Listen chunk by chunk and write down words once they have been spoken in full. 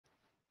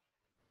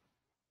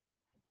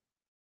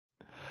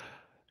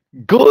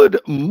Good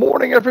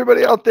morning,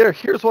 everybody out there.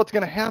 Here's what's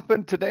going to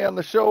happen today on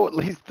the show. At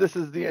least this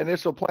is the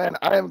initial plan.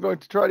 I am going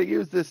to try to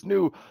use this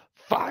new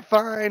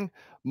Fifine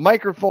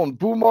microphone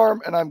boom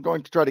arm, and I'm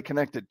going to try to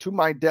connect it to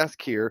my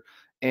desk here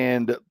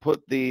and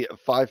put the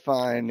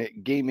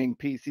Fifine gaming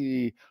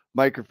PC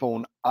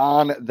microphone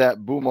on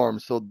that boom arm.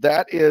 So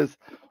that is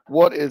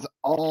what is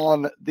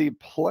on the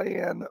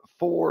plan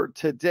for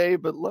today.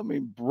 But let me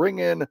bring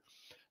in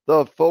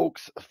the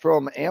folks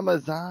from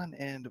Amazon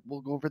and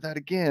we'll go over that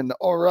again.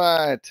 All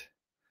right.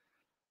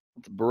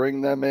 Let's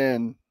bring them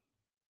in.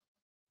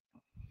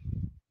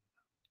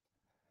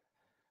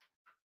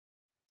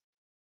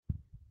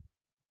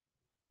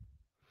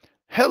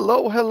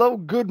 Hello, hello,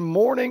 good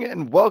morning,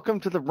 and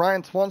welcome to the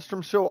Ryan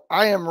Swanstrom Show.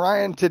 I am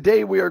Ryan.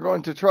 Today we are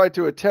going to try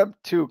to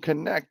attempt to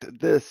connect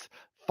this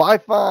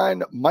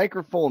Fifine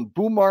microphone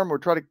boom arm. We're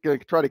trying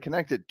to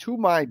connect it to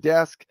my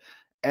desk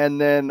and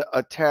then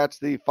attach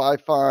the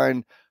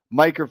Fifine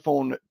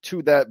microphone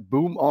to that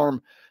boom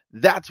arm.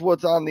 That's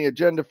what's on the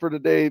agenda for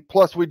today.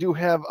 Plus, we do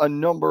have a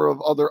number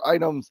of other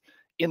items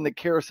in the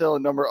carousel, a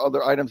number of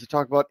other items to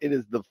talk about. It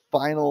is the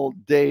final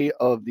day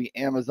of the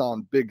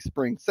Amazon Big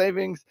Spring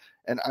Savings.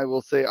 And I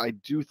will say, I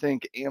do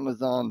think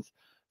Amazon's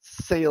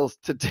sales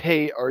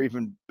today are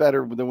even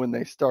better than when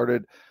they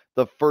started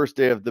the first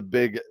day of the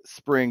big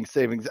spring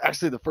savings.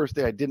 Actually, the first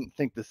day I didn't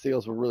think the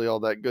sales were really all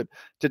that good.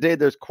 Today,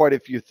 there's quite a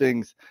few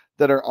things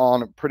that are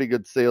on pretty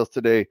good sales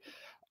today.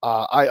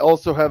 I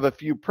also have a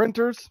few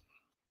printers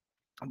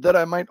that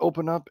I might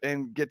open up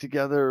and get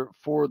together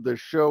for the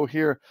show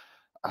here.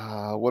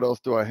 What else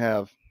do I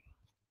have?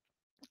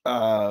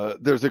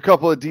 There's a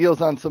couple of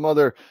deals on some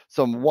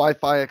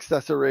Wi-Fi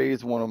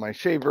accessories. One of my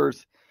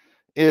shavers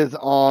is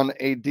on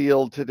a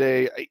deal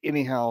today.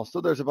 Anyhow,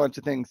 so there's a bunch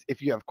of things.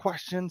 If you have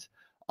questions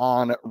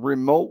on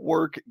remote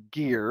work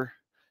gear,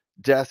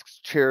 desks,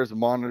 chairs,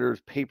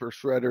 monitors, paper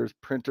shredders,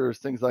 printers,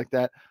 things like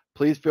that,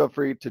 please feel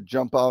free to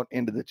jump out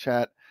into the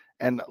chat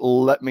and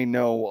let me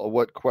know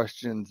what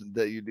questions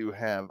that you do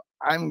have.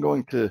 I'm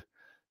going to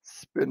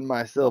spin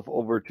myself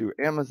over to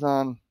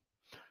Amazon,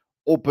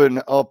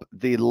 open up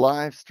the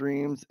live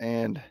streams,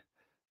 and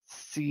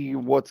see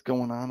what's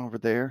going on over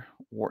there,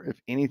 or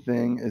if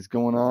anything is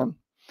going on.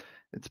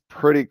 It's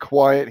pretty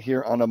quiet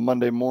here on a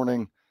Monday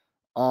morning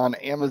on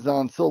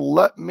Amazon. So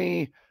let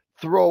me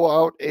throw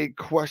out a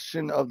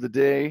question of the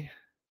day.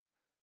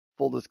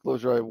 Full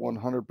disclosure, I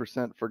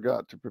 100%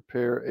 forgot to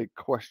prepare a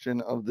question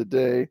of the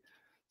day.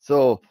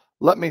 So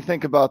let me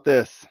think about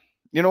this.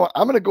 You know what?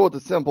 I'm going to go with the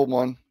simple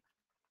one.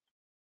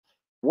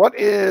 What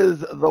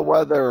is the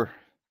weather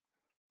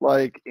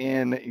like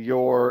in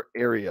your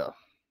area?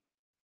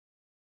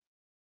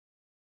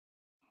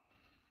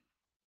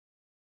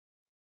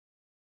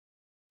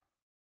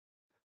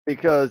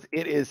 Because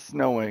it is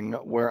snowing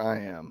where I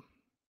am.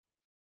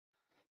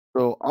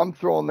 So I'm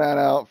throwing that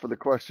out for the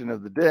question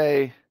of the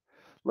day.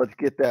 Let's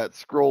get that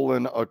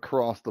scrolling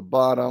across the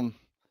bottom.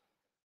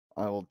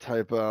 I will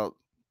type out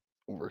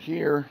over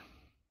here,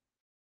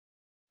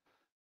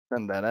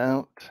 send that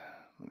out.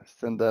 I'm going to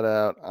send that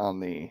out on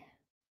the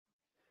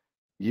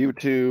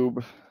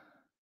YouTube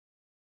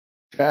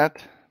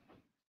chat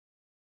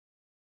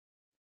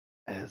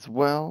as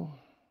well.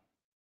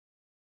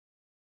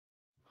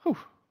 Whew.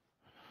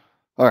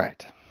 All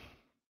right.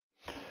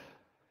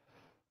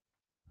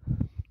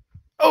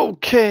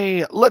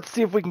 Okay, let's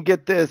see if we can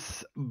get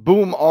this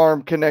boom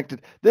arm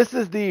connected. This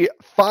is the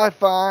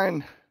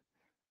Fifine.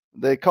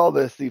 They call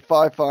this the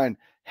Fifine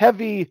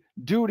heavy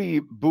duty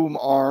boom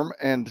arm,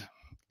 and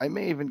I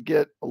may even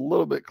get a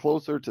little bit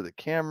closer to the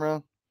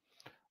camera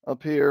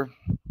up here.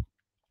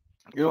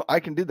 You know,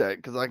 I can do that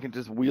because I can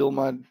just wheel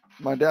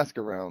my desk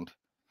around.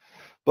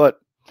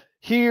 But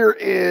here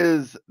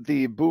is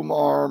the boom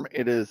arm.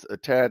 It is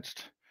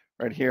attached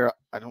right here.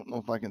 I don't know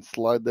if I can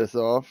slide this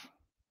off.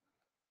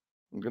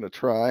 I'm gonna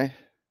try.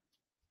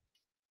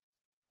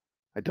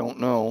 I don't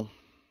know.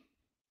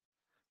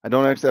 I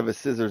don't actually have a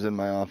scissors in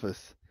my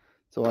office,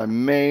 so I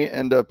may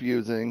end up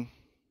using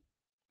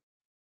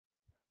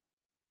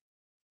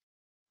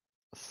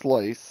a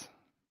slice.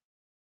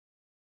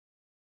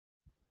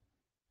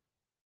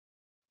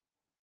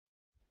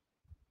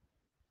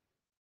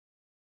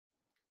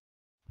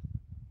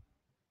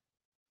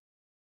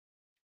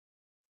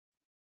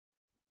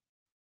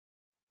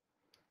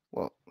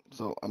 Well,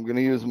 so I'm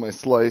gonna use my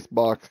slice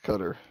box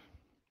cutter.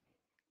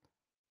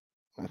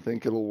 I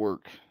think it'll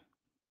work.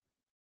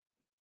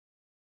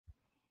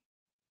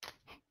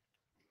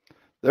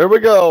 There we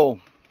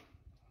go.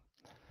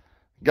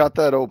 Got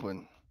that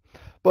open.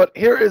 But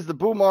here is the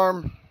boom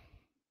arm.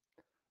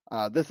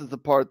 This is the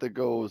part that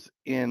goes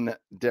in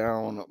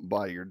down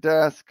by your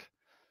desk.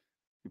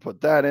 You put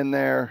that in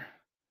there.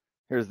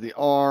 Here's the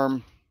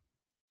arm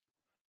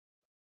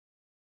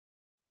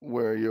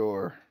where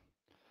your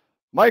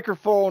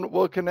microphone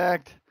will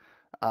connect.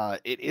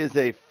 It is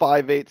a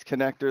 5/8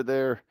 connector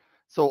there.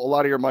 So a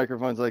lot of your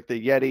microphones, like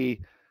the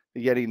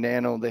Yeti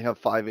Nano, they have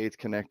 5/8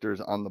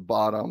 connectors on the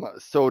bottom.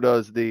 So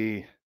does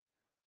the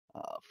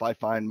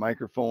Fifine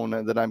microphone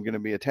that I'm going to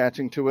be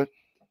attaching to it.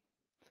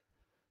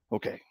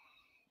 Okay,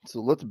 So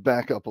let's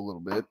back up a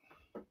little bit.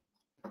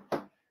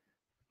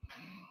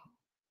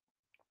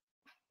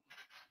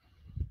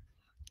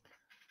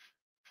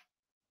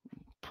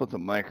 Put the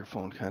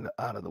microphone kind of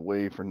out of the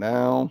way for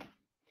now.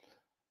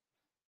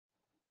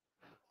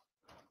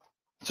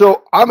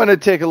 So I'm going to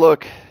take a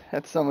look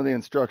at some of the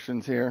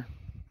instructions here.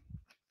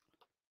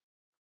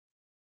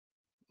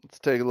 Let's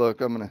take a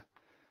look. I'm going to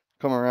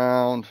come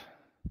around.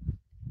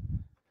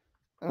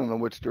 I don't know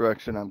which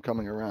direction I'm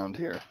coming around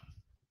here.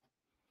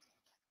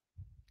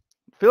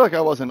 I feel like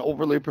I wasn't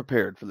overly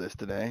prepared for this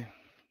today.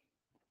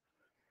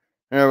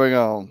 There we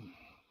go.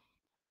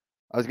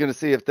 I was going to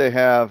see if they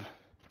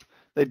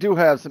do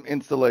have some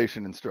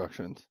installation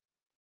instructions.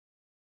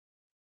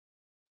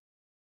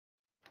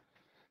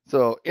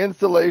 So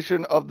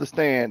installation of the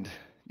stand.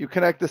 You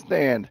connect the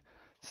stand,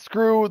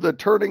 screw the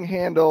turning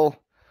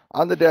handle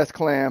on the desk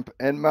clamp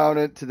and mount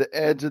it to the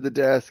edge of the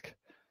desk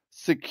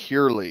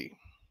securely.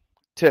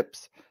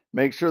 Tips.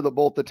 Make sure that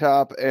both the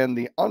top and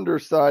the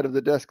underside of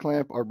the desk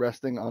clamp are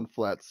resting on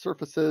flat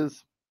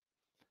surfaces.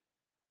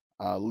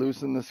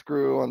 Loosen the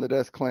screw on the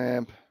desk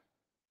clamp.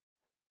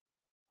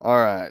 All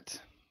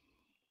right.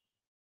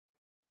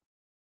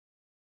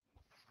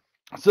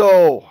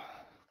 So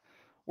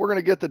we're going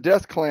to get the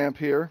desk clamp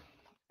here.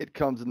 It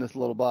comes in this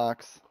little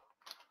box.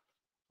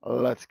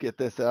 Let's get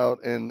this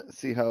out and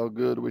see how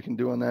good we can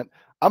do on that.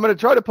 I'm going to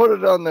try to put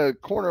it on the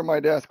corner of my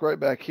desk right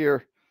back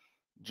here,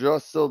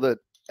 just so that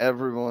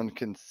everyone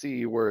can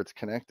see where it's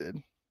connected.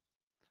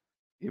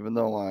 Even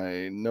though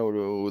I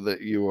know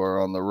that you are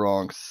on the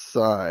wrong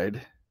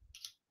side.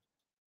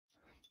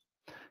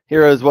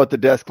 Here is what the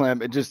desk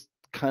clamp, it just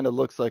kind of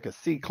looks like a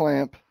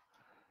C-clamp.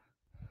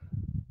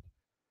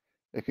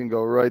 It can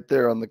go right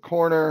there on the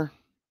corner.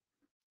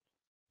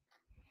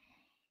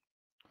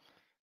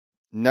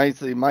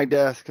 Nicely, my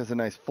desk has a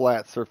nice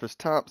flat surface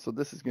top, so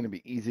this is going to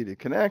be easy to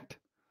connect.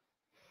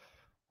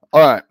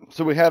 All right,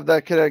 so we have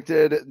that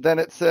connected. Then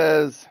it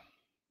says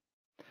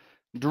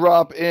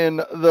drop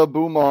in the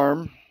boom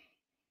arm.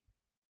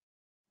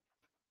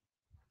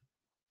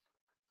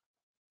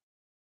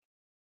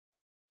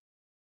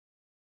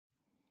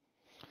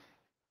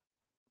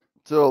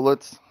 So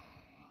let's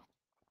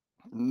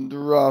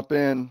drop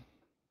in.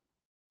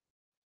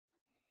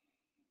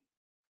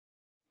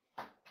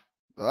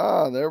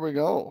 There we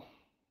go.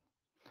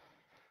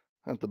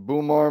 Got the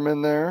boom arm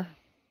in there.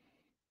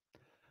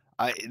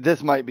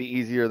 This might be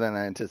easier than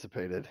I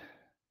anticipated.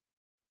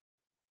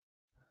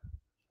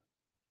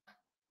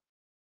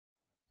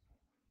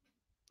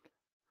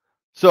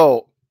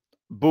 So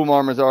boom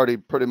arm is already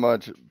pretty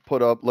much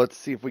put up. Let's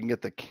see if we can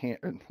get the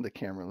camera.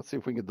 Let's see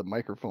if we can get the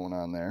microphone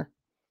on there.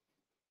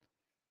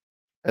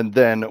 And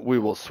then we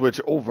will switch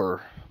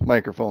over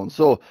microphones.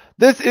 So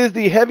this is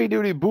the heavy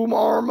duty boom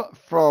arm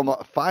from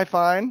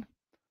Fifine.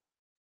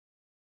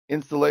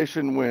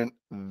 Installation went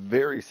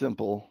very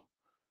simple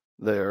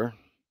there.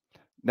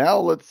 Now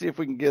let's see if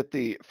we can get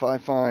the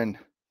Fifine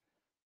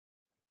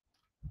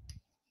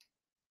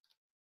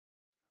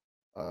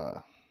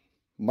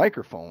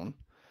microphone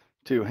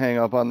to hang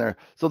up on there.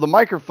 So the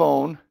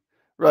microphone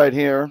right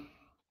here,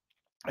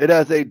 it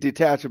has a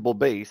detachable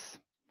base.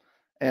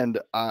 And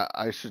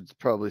I should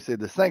probably say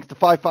this. Thanks to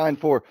Fifine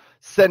for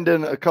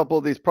sending a couple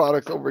of these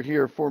products over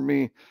here for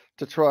me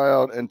to try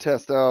out and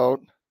test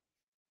out.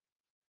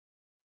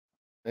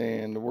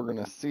 And we're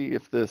going to see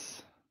if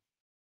this...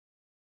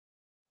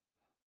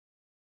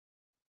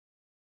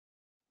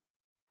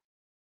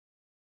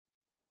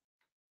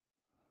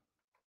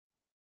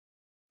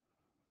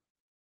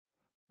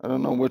 I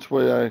don't know which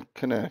way I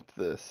connect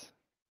this.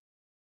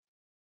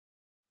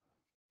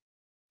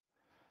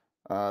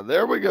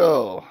 There we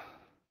go.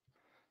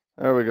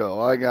 There we go.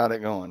 I got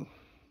it going.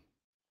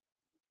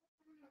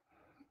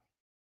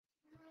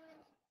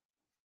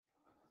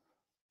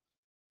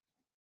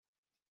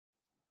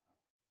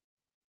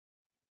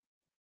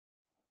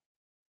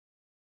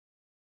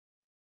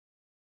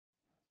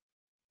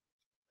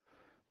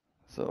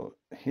 So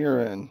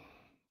herein,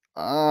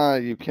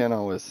 you can't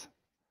always.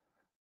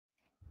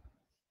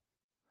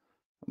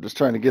 I'm just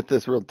trying to get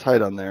this real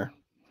tight on there.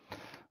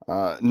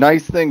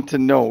 Nice thing to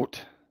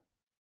note,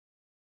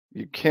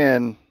 you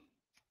can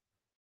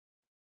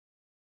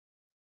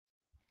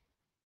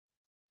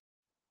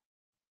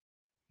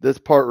this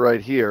part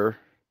right here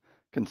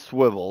can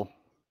swivel,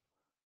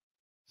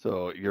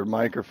 so your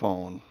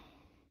microphone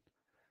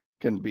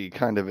can be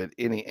kind of at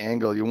any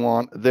angle you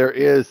want. There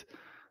is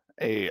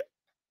a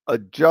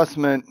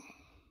adjustment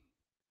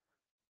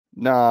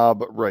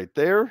knob right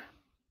there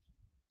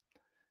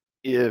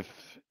if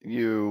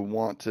you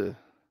want to,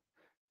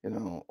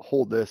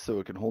 hold this so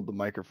it can hold the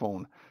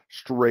microphone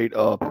straight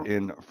up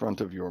in front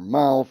of your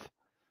mouth.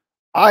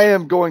 I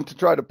am going to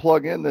try to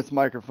plug in this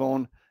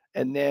microphone,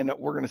 and then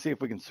we're going to see if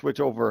we can switch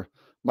over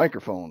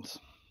microphones.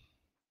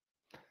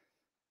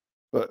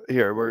 But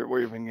here,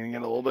 we're even going to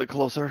get a little bit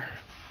closer.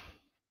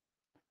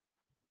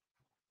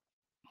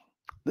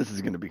 This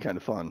is going to be kind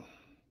of fun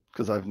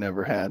because I've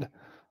never had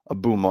a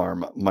boom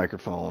arm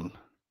microphone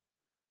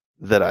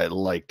that I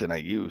liked and I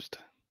used.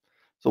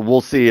 So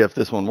we'll see if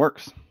this one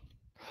works.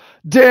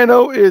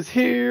 Dano is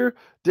here.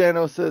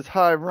 Dano says,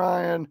 hi,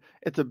 Ryan.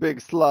 It's a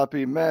big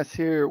sloppy mess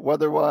here.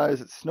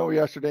 Weather-wise, it snowed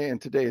yesterday, and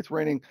today it's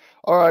raining.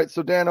 All right,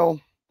 so Dano,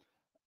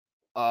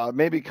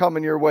 maybe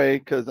coming your way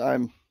because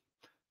I'm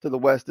to the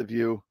west of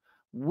you.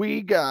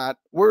 We're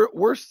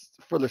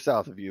further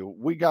south of you.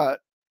 We got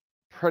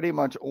pretty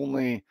much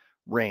only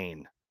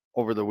rain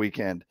over the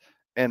weekend,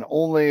 and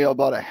only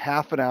about a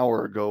half an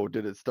hour ago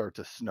did it start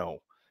to snow,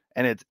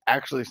 and it's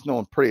actually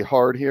snowing pretty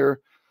hard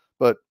here,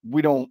 but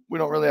we don't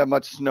really have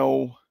much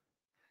snow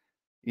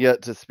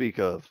yet to speak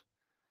of.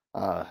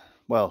 uh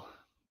well,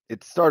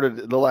 it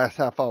started the last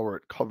half hour,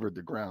 it covered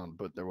the ground,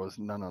 but there was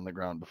none on the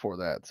ground before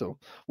that, so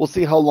we'll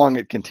see how long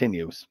it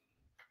continues.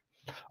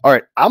 All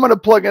right, I'm gonna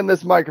plug in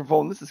this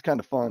microphone. This is kind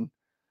of fun.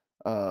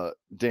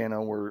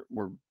 Dana, we're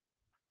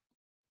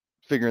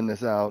figuring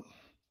this out.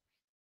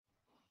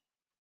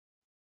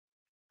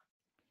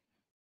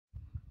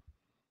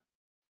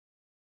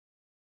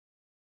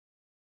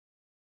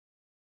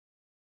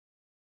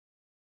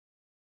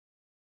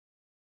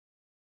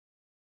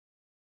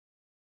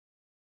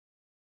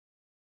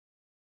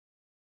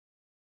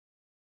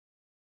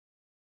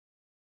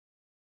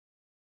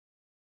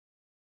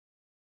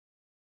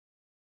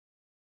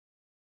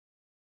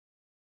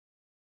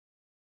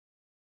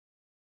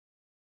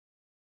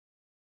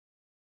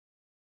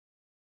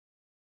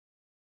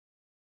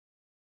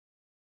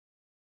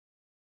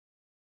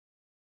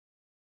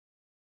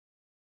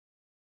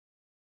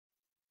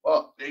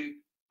 Well,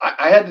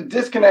 I had to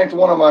disconnect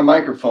one of my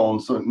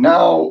microphones, so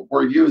now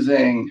we're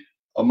using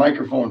a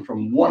microphone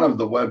from one of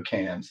the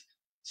webcams.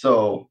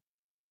 So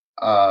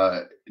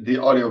the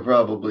audio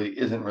probably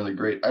isn't really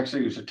great.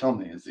 Actually, you should tell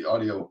me, is the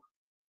audio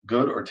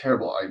good or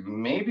terrible? I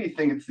maybe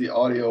think it's the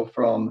audio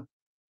from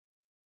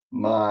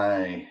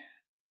my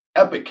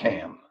Epic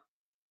Cam.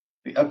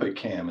 The Epic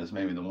Cam is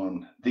maybe the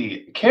one.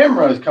 The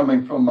camera is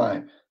coming from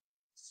my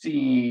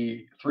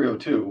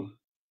C302.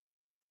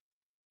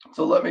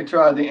 So let me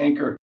try the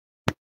Anchor.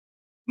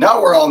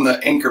 Now we're on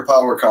the Anchor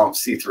PowerComp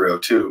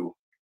C302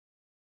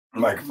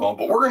 microphone,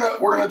 but we're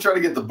gonna try to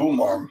get the boom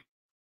arm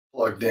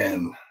plugged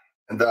in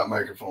and that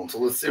microphone. So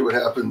let's see what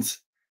happens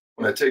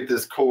when I take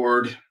this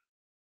cord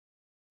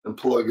and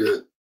plug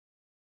it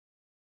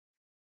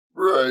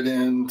right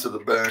into the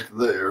back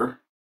there.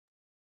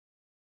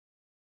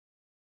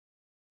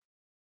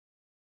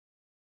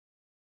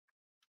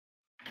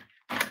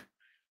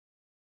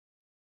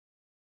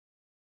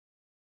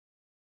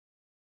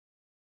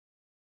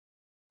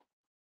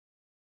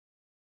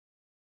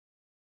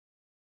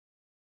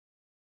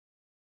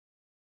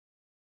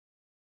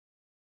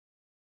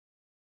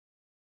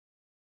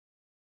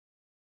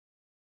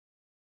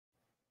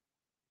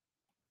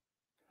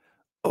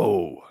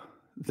 Oh,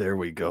 there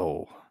we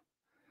go.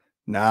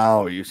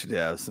 Now you should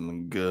have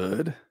some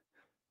good,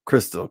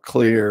 crystal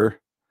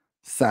clear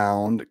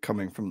sound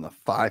coming from the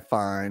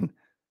Fifine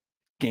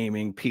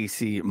gaming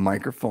PC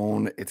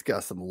microphone. It's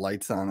got some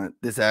lights on it.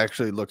 This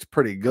actually looks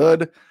pretty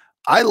good.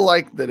 I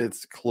like that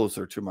it's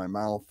closer to my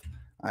mouth.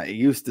 I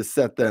used to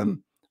set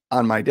them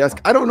on my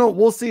desk. I don't know.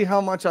 We'll see how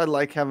much I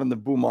like having the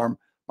boom arm.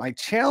 My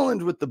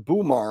challenge with the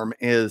boom arm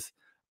is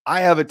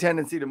I have a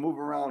tendency to move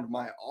around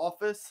my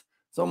office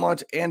so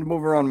much and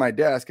move around my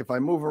desk. If I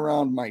move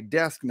around my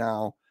desk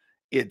now,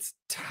 it's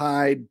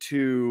tied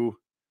to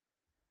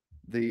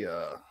the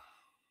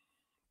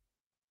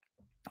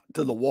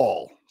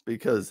wall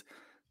because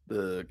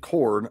the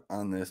cord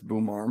on this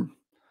boom arm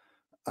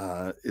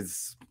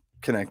is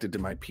connected to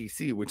my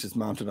PC, which is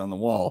mounted on the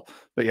wall.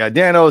 But yeah,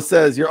 Dano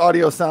says your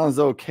audio sounds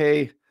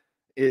okay.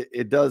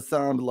 It does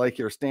sound like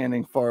you're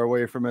standing far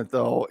away from it,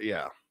 though.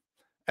 Yeah.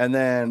 And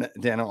then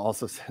Dano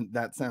also said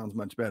that sounds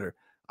much better.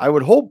 I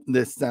would hope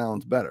this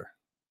sounds better.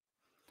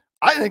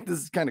 I think this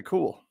is kind of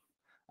cool.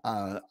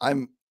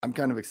 I'm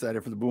kind of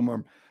excited for the boom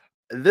arm.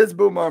 This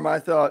boom arm I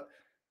thought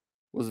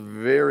was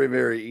very,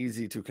 very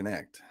easy to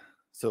connect.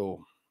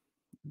 So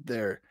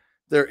there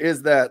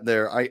is that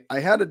there. I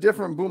had a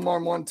different boom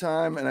arm one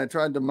time and I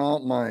tried to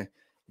mount my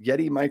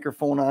Yeti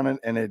microphone on it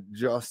and I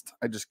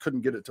just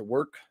couldn't get it to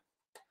work.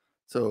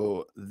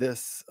 So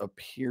this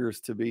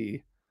appears to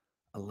be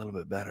a little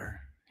bit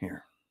better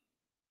here.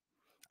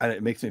 And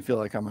it makes me feel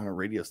like I'm on a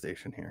radio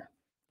station here.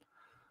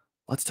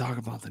 Let's talk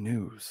about the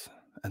news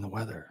and the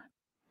weather.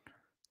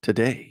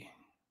 Today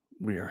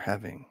we are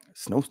having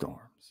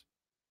snowstorms.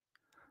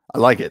 I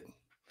like it.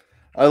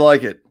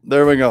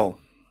 There we go.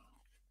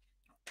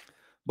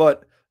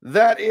 But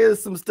that is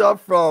some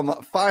stuff from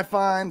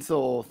Fifine.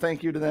 So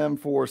thank you to them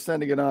for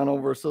sending it on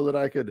over so that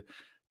I could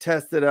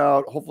test it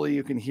out. Hopefully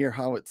you can hear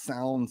how it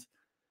sounds.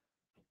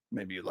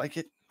 Maybe you like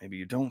it, maybe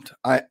you don't.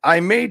 I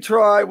may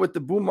try with the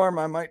boom arm.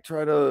 I might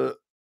try to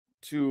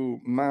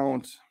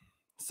mount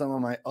some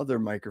of my other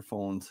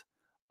microphones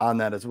on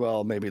that as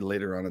well, maybe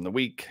later on in the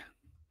week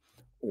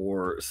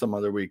or some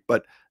other week.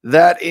 But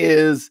that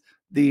is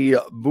the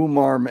boom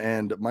arm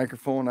and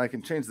microphone. I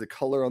can change the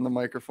color on the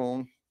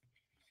microphone.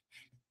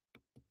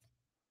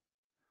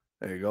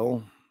 There you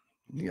go.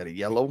 You got a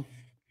yellow.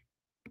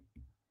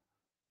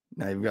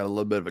 Now you've got a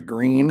little bit of a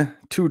green,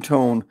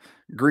 two-tone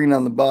green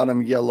on the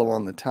bottom, yellow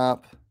on the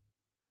top.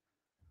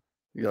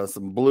 You got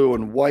some blue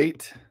and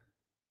white.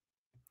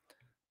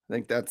 I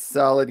think that's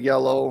solid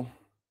yellow,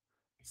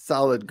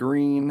 solid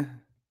green,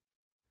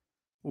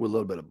 with a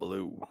little bit of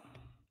blue.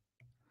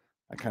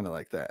 I kind of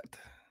like that.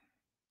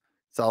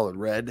 Solid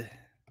red,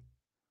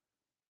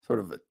 sort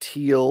of a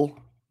teal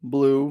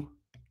blue,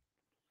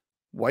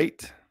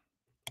 white.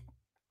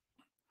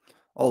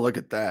 Oh, look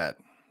at that.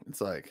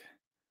 It's like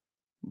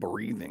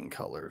breathing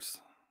colors.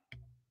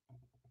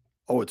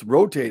 Oh, it's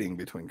rotating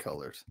between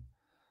colors.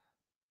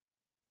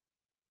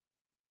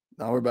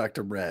 Now we're back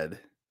to red.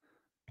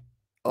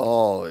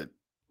 Oh, it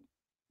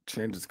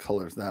changes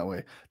colors that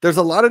way. There's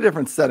a lot of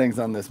different settings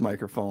on this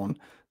microphone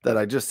that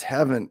I just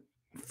haven't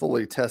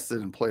fully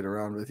tested and played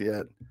around with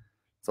yet.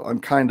 So I'm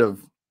kind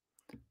of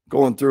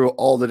going through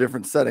all the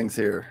different settings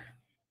here.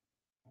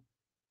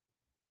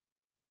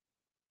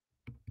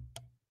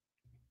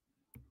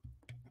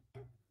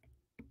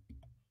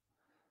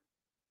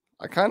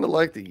 I kind of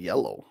like the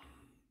yellow.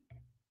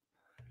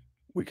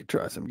 We could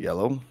try some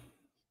yellow,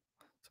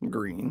 some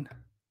green,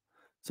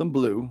 some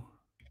blue,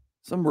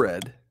 some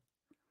red,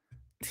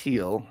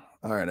 teal.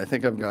 All right, I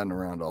think I've gotten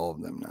around all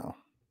of them now.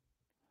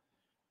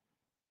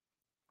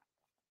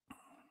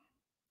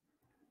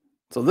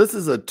 So this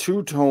is a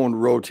two-tone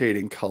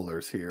rotating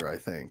colors here, I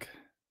think.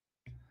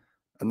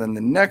 And then the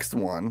next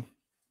one,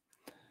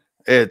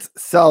 it's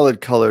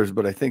solid colors,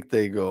 but I think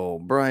they go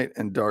bright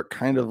and dark,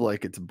 kind of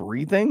like it's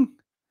breathing.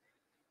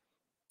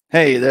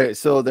 Hey, there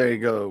you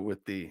go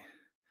with the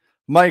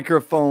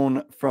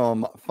microphone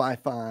from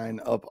Fifine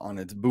up on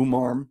its boom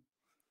arm.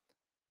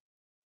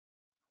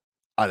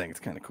 I think it's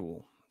kind of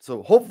cool.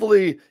 So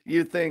hopefully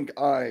you think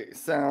I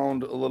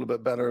sound a little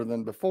bit better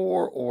than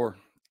before, or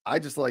I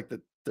just like that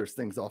there's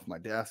things off my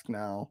desk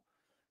now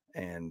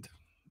and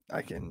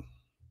I can,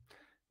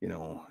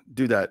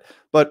 do that.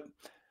 But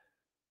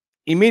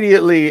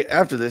immediately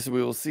after this,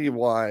 we will see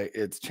why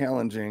it's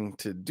challenging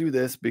to do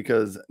this,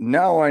 because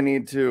now I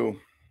need to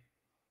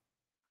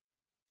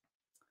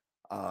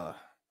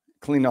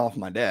clean off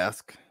my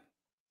desk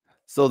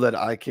so that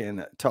I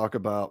can talk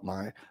about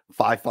my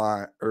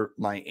my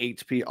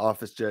HP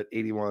OfficeJet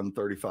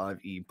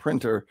 8135E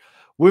printer.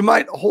 We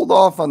might hold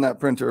off on that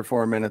printer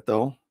for a minute,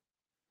 though.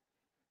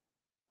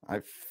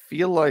 I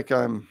feel like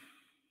I'm...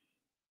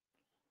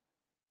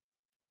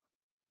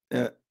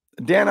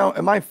 Dano,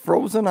 am I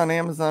frozen on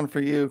Amazon for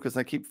you? Because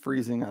I keep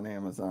freezing on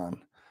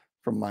Amazon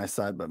from my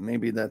side, but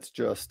maybe that's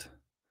just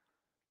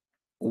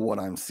what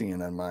I'm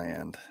seeing on my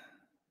end.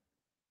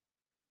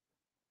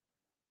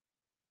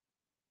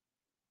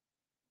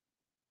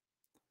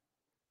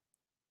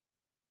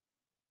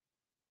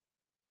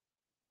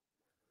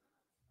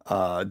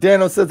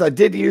 Dano says, I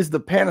did use the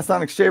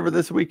Panasonic shaver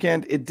this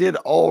weekend. It did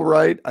all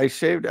right. I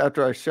shaved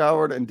after I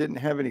showered and didn't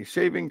have any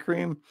shaving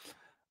cream.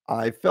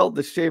 I felt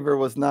the shaver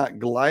was not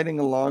gliding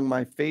along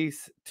my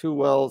face too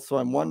well. So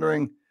I'm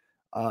wondering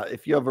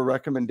if you have a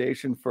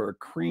recommendation for a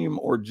cream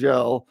or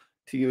gel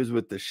to use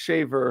with the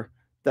shaver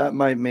that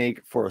might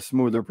make for a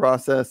smoother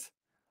process.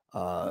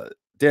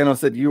 Dano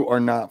said, you are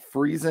not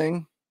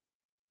freezing.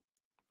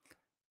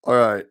 All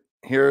right,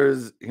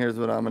 here's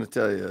what I'm going to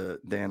tell you,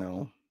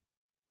 Dano.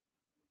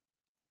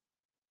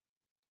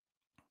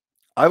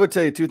 I would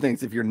tell you two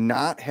things. If you're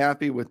not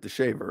happy with the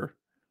shaver,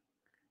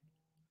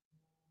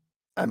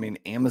 I mean,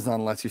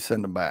 Amazon lets you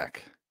send them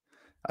back.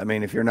 I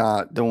mean, if you're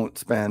not, don't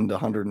spend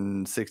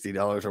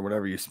 $160 or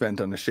whatever you spent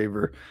on a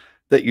shaver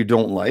that you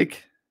don't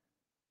like.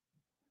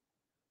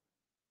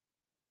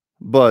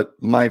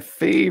 But my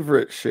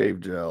favorite shave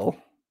gel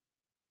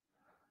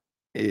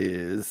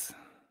is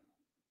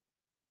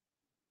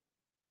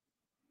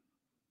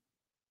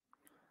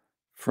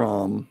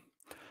from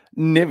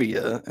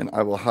Nivea, and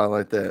I will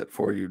highlight that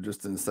for you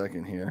just in a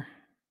second here.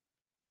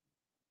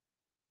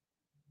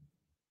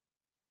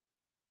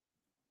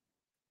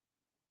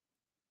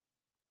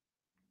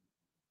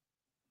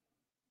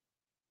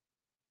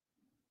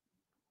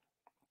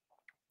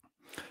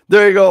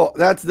 There you go.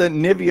 That's the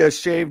Nivea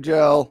shave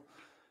gel.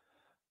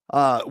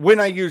 When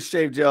I use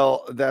shave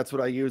gel, that's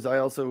what I use. I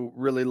also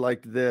really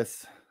liked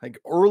this. Like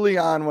early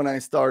on when I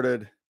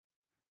started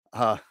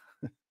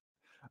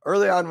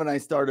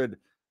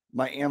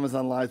my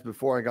Amazon lives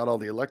before I got all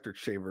the electric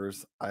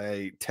shavers,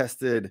 I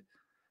tested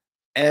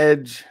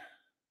Edge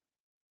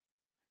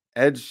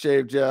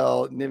shave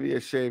gel,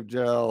 Nivea shave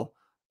gel,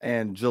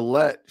 and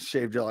Gillette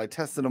shave gel. I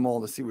tested them all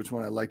to see which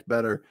one I liked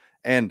better.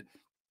 And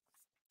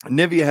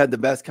Nivea had the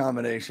best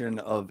combination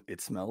of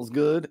it smells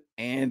good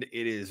and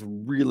it is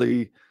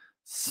really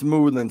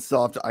smooth and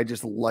soft. I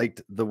just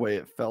liked the way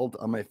it felt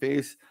on my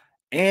face.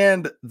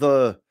 And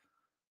the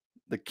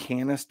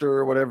canister,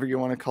 or whatever you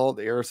want to call it,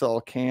 the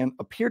aerosol can,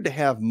 appeared to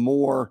have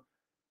more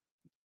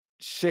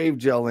shave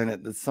gel in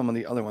it than some of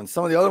the other ones.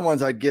 Some of the other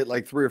ones I'd get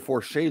like 3 or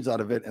 4 shaves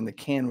out of it and the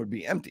can would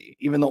be empty.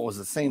 Even though it was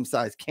the same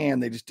size can,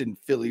 they just didn't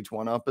fill each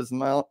one up as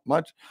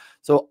much.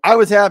 So I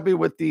was happy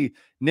with the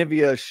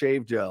Nivea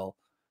shave gel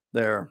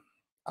there.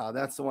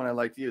 That's the one I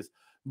like to use.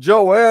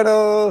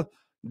 Joanna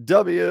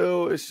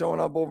W is showing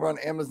up over on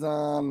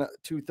Amazon.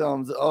 2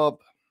 thumbs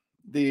up.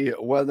 The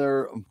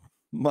weather,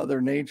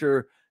 Mother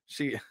Nature,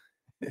 she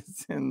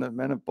is in the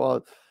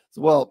menopause.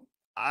 Well,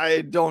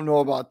 I don't know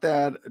about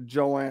that,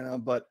 Joanna,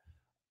 but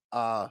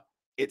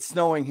it's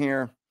snowing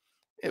here.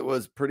 It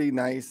was pretty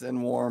nice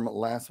and warm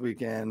last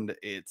weekend.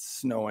 It's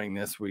snowing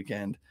this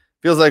weekend.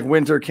 Feels like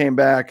winter came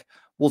back.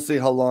 We'll see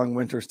how long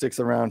winter sticks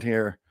around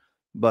here,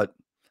 but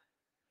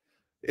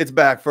it's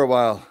back for a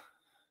while.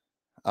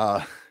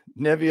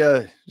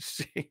 Nivea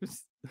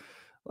shaves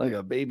like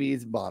a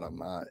baby's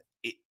bottom.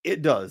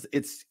 It does.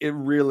 It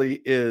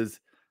really is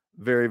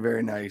very,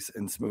 very nice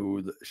and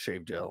smooth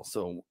shave gel.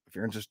 So if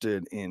you're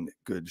interested in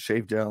good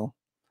shave gel,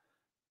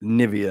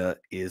 Nivea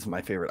is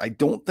my favorite. I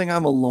don't think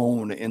I'm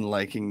alone in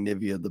liking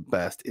Nivea the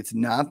best. It's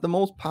not the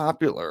most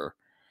popular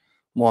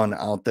one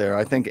out there.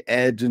 I think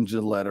Edge and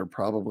Gillette are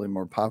probably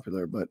more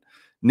popular, but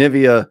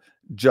Nivea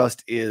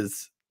just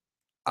is.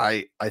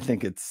 I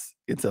think it's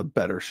a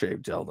better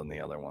shave gel than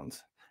the other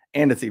ones,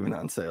 and it's even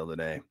on sale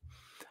today.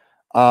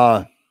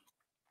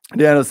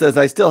 Daniel says,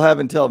 I still have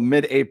until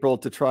mid-April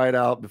to try it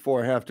out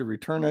before I have to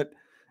return it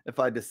if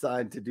I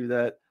decide to do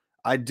that.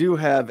 I do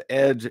have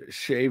Edge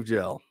shave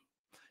gel.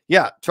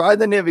 Yeah, try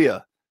the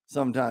Nivea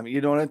sometime.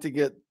 You don't have to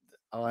get,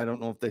 I don't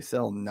know if they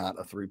sell not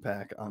a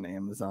 3-pack on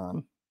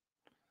Amazon.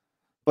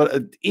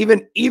 But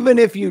even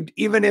if you,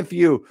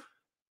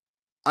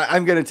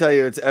 I'm going to tell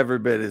you it's every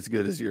bit as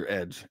good as your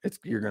Edge.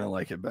 You're going to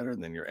like it better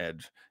than your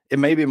Edge. It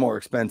may be more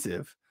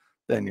expensive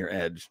than your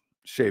Edge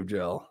shave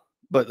gel,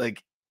 but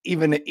like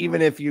even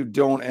if you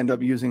don't end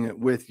up using it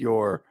with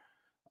your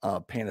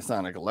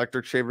Panasonic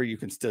electric shaver, you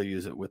can still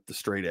use it with the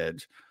straight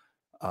edge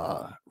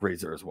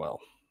razor as well.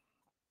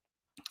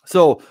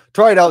 So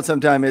try it out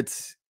sometime.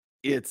 It's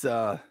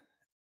good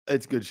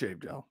shave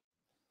gel.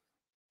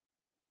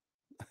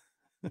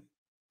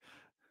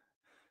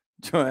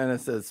 Joanna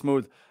says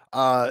smooth.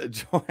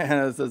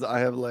 Joanna says I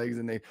have legs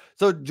and they.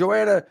 So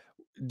Joanna,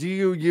 do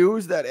you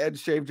use that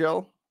Edge shave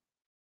gel?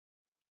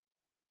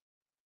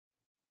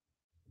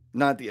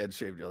 Not the Edge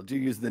shave gel. Do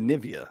you use the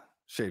Nivea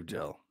shave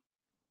gel?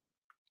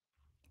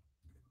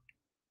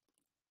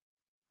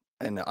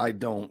 And I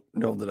don't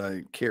know that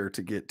I care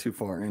to get too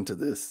far into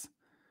this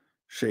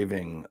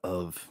shaving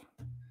of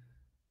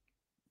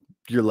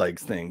your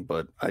legs thing,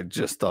 but I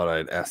just thought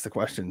I'd ask the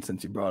question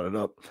since you brought it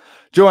up.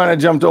 Joanna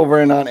jumped over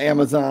in on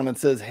Amazon and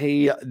says,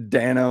 hey,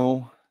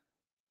 Dano.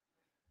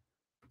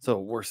 So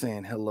we're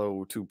saying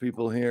hello to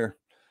people here.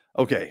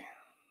 Okay.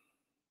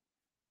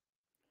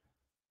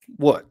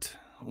 What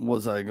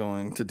was I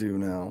going to do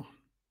now?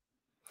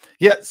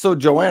 Yeah, so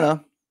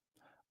Joanna,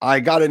 I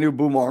got a new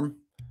boom arm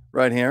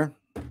right here.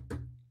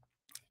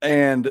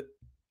 And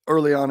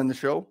early on in the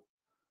show,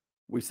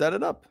 we set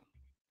it up.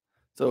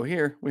 So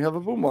here we have a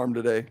boom arm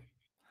today.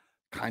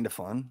 Kind of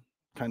fun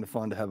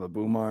to have a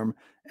boom arm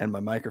and my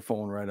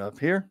microphone right up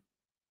here.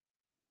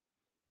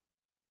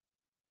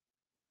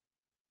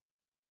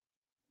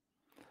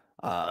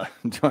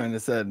 Joanna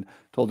said,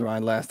 told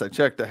Ryan last I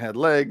checked, I had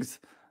legs.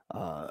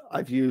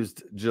 I've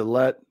used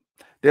Gillette.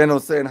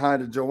 Daniel's saying hi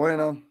to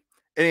Joanna.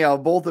 Anyhow,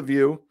 both of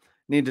you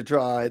need to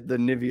try the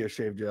Nivea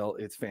shave gel.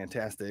 It's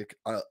fantastic.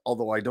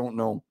 Although I don't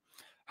know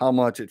how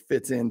much it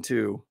fits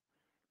into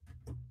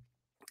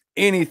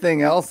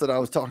anything else that I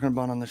was talking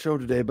about on the show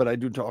today, but I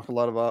do talk a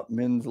lot about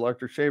men's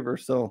electric shaver.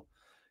 So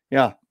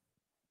yeah.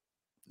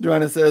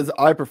 Joanna says,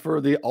 I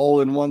prefer the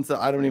all-in-one set.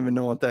 I don't even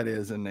know what that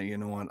is. And you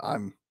know what? I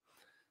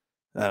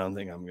don't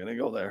think I'm going to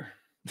go there.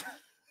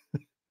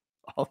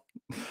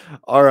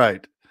 All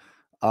right.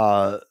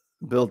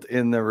 Built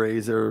in the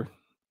razor.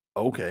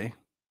 Okay.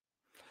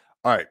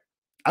 All right.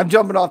 I'm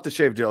jumping off the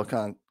shave gel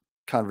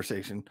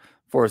conversation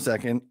for a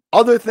second.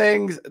 Other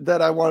things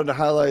that I wanted to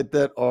highlight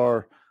that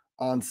are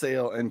on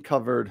sale and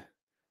covered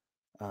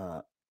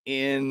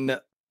in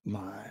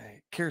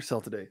my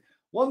carousel today.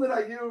 One that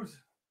I use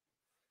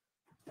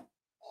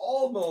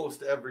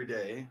almost every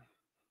day.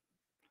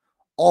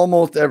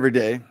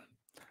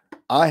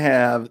 I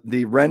have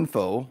the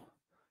Renpho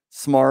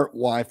Smart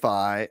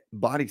Wi-Fi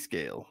body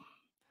scale.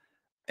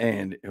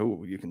 And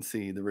you can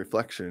see the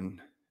reflection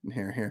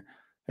here.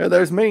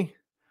 There's me.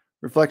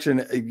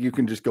 Reflection, you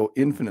can just go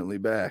infinitely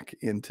back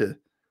into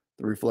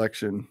the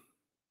reflection.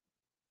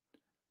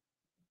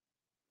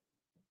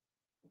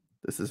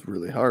 This is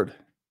really hard.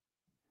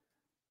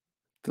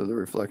 So the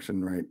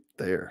reflection right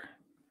there.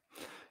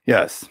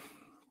 Yes.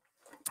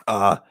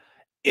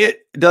 It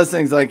does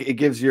things like it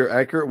gives you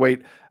accurate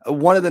weight.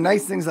 One of the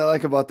nice things I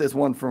like about this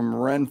one from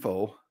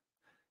Renpho,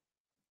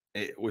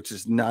 which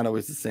is not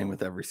always the same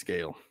with every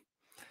scale.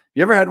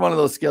 You ever had one of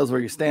those scales where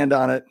you stand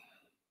on it,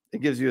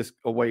 it gives you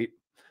a weight,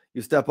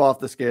 you step off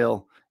the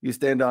scale, you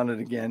stand on it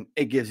again,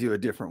 it gives you a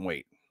different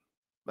weight,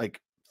 like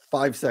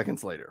 5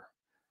 seconds later.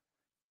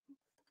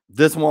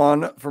 This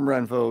one from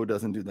Renpho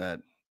doesn't do that.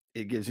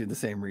 It gives you the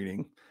same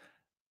reading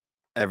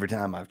every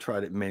time. I've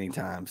tried it many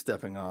times,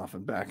 stepping off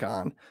and back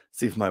on,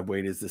 see if my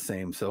weight is the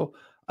same. So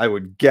I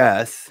would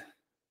guess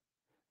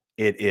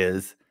it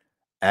is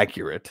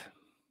accurate,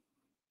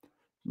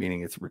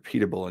 meaning it's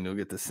repeatable and you'll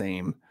get the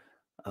same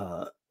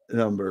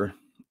number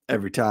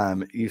every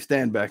time you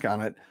stand back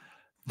on it.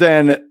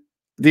 Then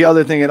the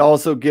other thing, it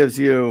also gives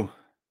you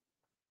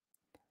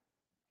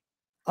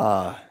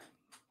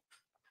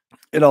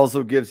It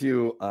also gives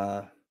you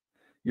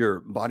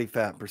your body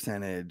fat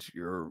percentage,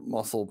 your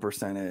muscle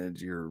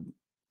percentage, your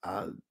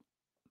uh,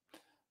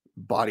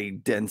 body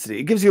density.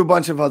 It gives you a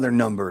bunch of other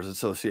numbers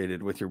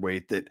associated with your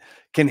weight that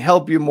can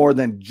help you more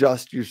than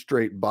just your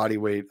straight body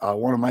weight.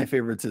 One of my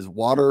favorites is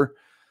water,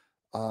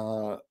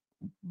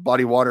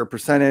 body water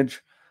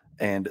percentage.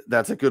 And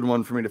that's a good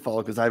one for me to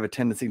follow because I have a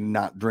tendency to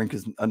not drink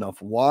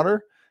enough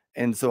water.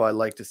 And so I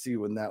like to see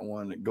when that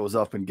one goes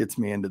up and gets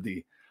me into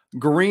the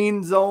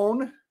green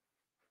zone.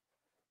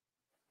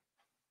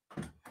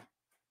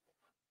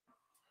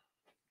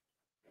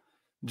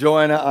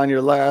 Joanna, on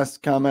your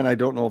last comment, I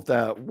don't know if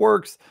that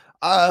works.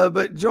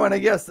 But Joanna,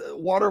 yes,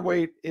 water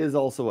weight is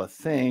also a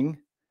thing.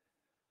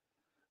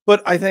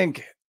 But I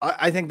think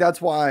that's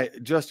why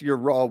just your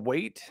raw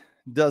weight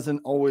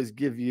doesn't always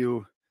give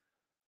you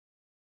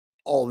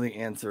all the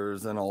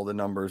answers and all the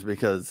numbers,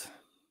 because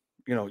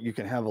you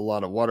can have a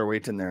lot of water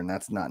weight in there and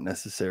that's not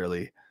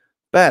necessarily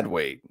bad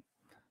weight.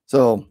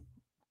 So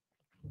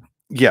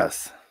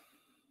yes,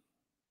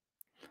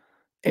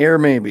 air,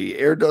 maybe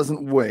air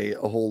doesn't weigh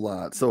a whole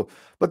lot. So,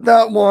 but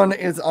that one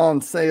is on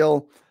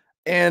sale.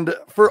 And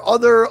for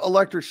other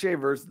electric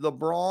shavers, the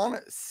Braun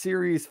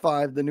Series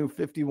 5, the new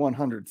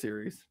 5100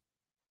 series.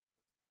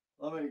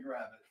 Let me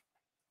grab it.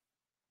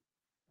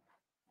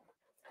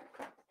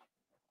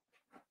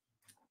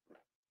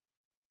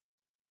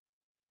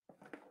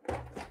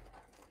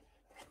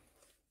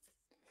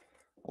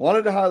 I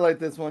wanted to highlight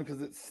this one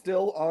because it's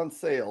still on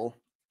sale.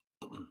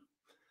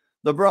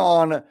 The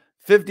Braun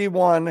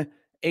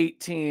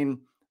 5118.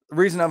 The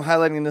reason I'm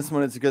highlighting this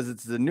one is because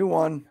it's the new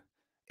one.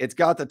 It's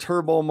got the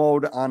turbo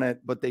mode on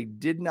it, but they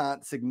did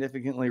not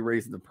significantly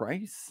raise the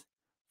price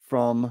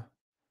from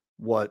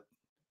what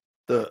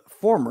the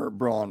former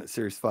Braun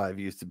Series 5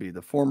 used to be.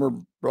 The former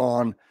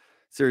Braun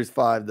Series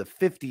 5, the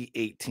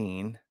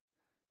 5018,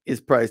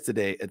 is priced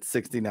today at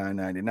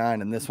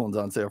 $69.99, and this one's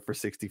on sale for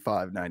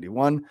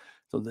 $65.91.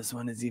 So this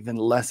one is even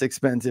less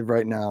expensive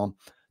right now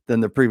than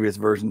the previous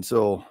version.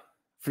 So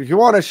if you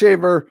want a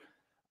shaver,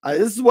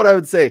 this is what I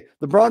would say.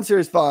 The Braun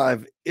Series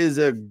 5 is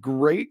a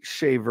great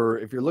shaver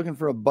if you're looking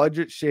for a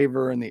budget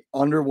shaver in the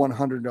under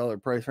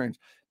 $100 price range.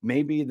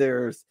 Maybe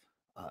there's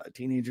a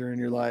teenager in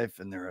your life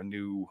and they're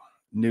new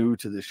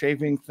to the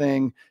shaving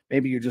thing.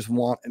 Maybe you just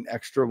want an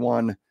extra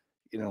one,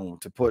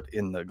 to put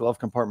in the glove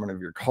compartment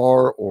of your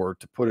car, or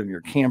to put in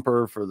your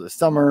camper for the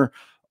summer,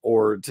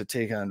 or to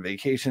take on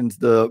vacations.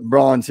 The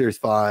Braun Series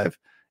 5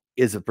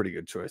 is a pretty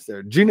good choice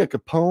there. Gina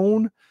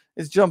Capone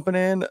is jumping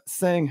in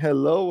saying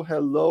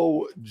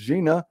hello,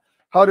 Gina.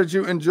 How did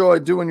you enjoy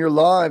doing your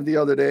live the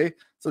other day?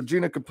 So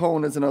Gina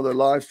Capone is another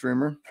live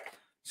streamer.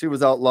 She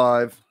was out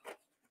live.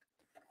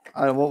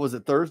 What was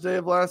it, Thursday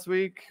of last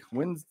week?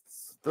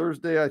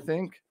 Thursday, I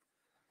think.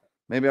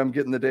 Maybe I'm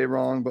getting the day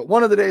wrong, but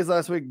one of the days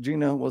last week,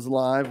 Gina was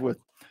live with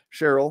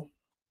Cheryl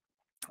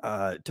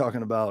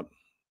talking about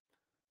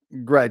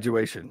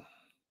graduation,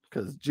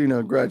 because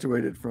Gina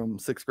graduated from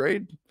 6th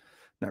grade.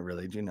 Not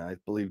really, Gina. I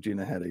believe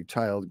Gina had a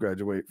child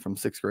graduate from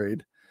 6th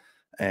grade.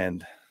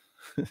 And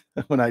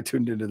when I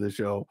tuned into the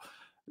show,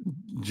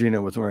 Gina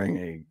was wearing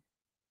a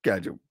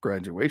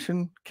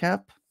graduation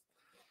cap.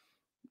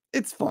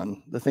 It's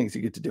fun, the things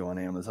you get to do on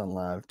Amazon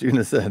Live.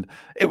 Gina said,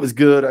 it was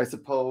good, I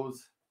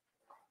suppose.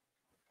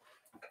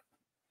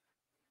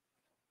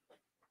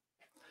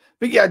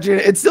 But yeah, Gina,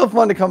 it's still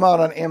fun to come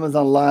out on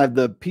Amazon Live.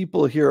 The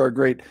people here are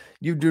great.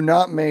 You do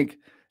not make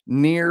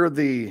near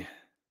the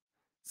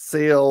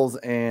sales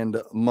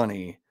and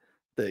money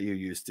that you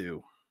used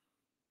to.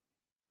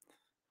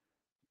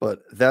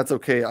 But that's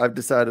okay. I've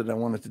decided I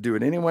wanted to do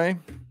it anyway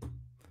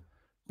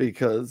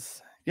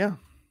because, yeah.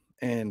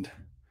 And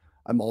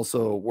I'm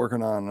also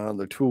working on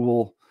another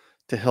tool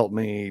to help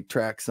me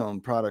track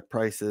some product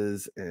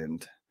prices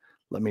and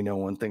let me know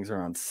when things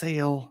are on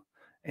sale.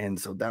 And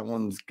so that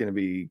one's going to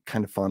be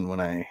kind of fun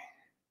when I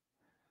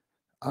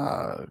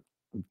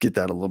get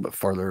that a little bit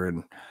farther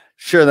and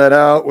share that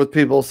out with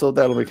people. So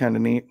that'll be kind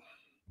of neat.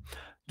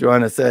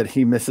 Joanna said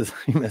he missed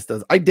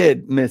us. I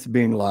did miss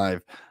being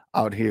live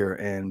out here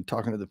and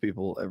talking to the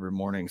people every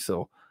morning.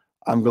 So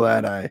I'm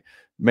glad I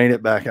made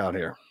it back out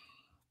here.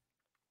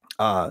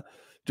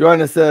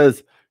 Joanna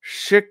says,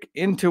 Schick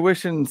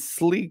Intuition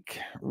Sleek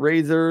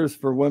Razors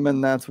for women.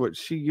 That's what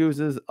she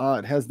uses.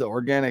 It has the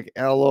organic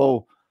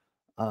aloe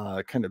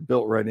kind of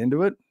built right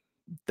into it.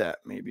 That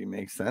maybe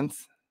makes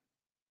sense.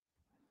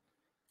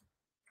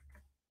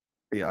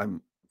 Yeah,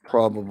 I'm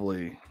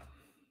probably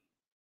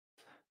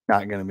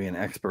not going to be an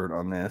expert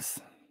on this.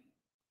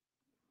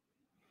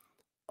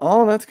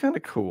 Oh, that's kind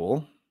of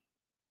cool.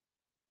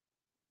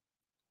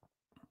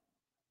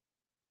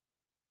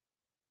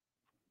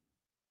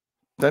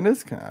 That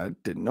is kind of, I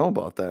didn't know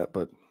about that,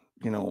 but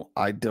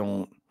I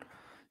don't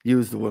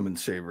use the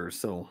women's shavers,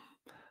 so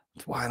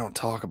that's why I don't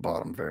talk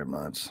about them very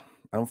much.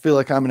 I don't feel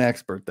like I'm an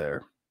expert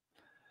there.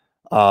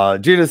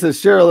 Gina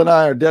says, Cheryl and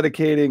I are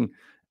dedicating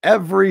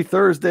every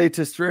Thursday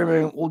to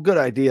streaming. Well, good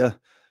idea.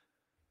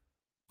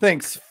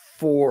 Thanks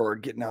for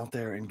getting out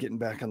there and getting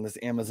back on this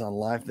Amazon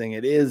Live thing.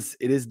 It is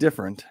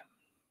different.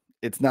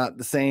 It's not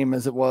the same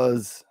as it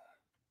was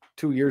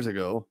 2 years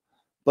ago,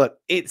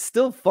 but it's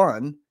still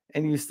fun,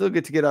 and you still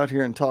get to get out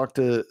here and talk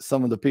to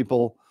some of the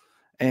people,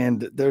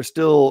 and there's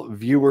still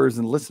viewers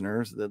and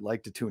listeners that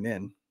like to tune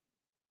in.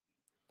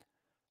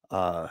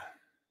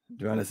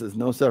 Joanna says,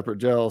 no separate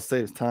gel,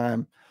 saves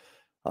time.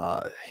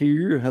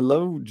 Here,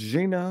 hello,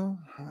 Gina.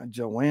 Hi,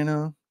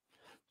 Joanna.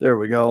 There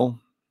we go.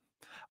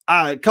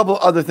 A couple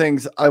other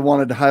things I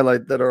wanted to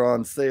highlight that are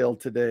on sale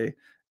today,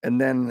 and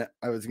then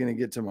I was going to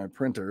get to my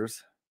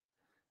printers.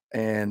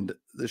 And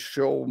the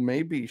show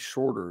may be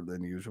shorter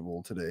than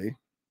usual today.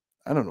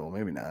 I don't know,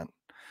 maybe not.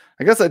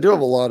 I guess I do have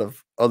a lot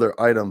of other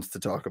items to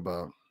talk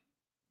about.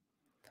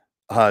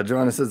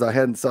 Joanna says, I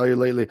hadn't saw you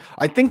lately.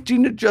 I think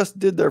Gina just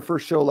did their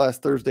first show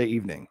last Thursday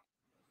evening.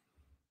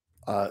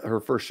 Her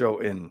first show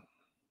in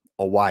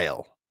a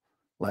while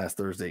last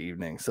Thursday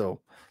evening. So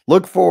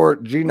look for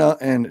Gina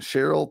and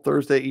Cheryl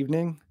Thursday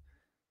evening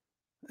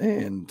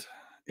and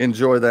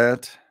enjoy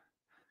that.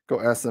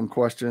 Go ask them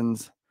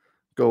questions.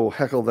 Go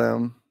heckle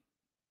them.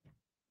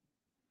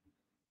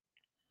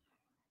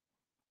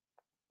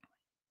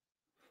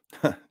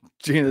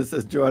 Gina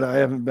says, Joanna, I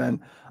haven't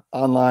been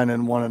online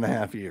in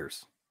 1.5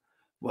 years.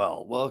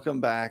 Well, welcome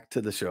back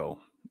to the show.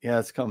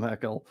 Yes, come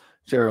heckle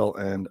Cheryl.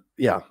 And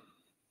yeah,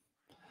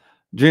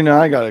 Gina,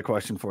 I got a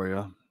question for you.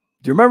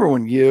 Do you remember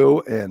when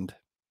you and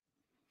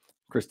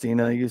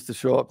Christina used to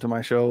show up to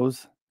my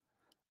shows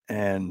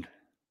and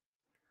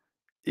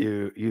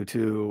you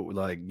two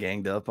like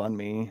ganged up on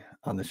me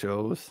on the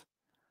shows?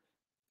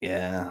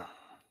 Yeah,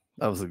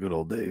 that was the good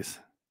old days.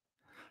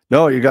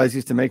 No, you guys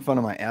used to make fun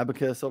of my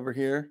abacus over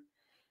here.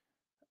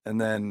 And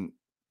then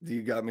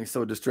you got me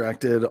so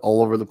distracted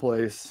all over the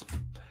place.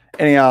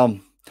 Anyhow,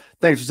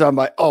 thanks for stopping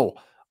by. Oh,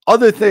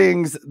 other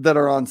things that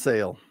are on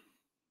sale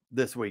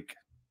this week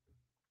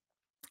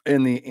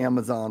in the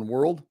Amazon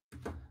world,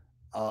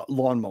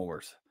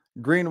 lawnmowers.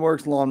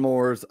 Greenworks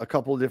lawnmowers, a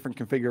couple of different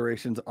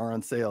configurations are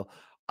on sale.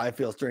 I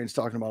feel strange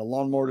talking about a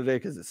lawnmower today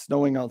because it's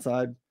snowing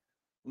outside.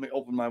 Let me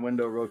open my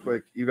window real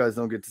quick. You guys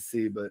don't get to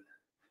see, but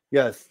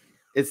yes,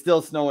 it's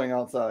still snowing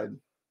outside.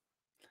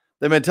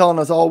 They've been telling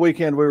us all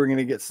weekend we were going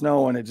to get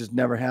snow, and it just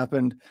never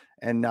happened.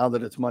 And now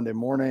that it's Monday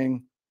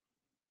morning,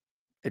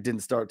 it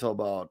didn't start till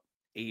about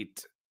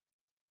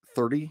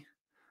 8:30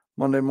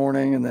 Monday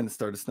morning, and then it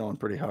started snowing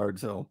pretty hard.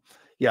 So,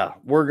 yeah,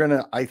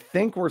 I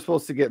think we're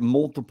supposed to get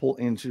multiple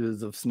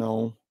inches of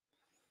snow,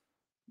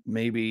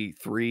 maybe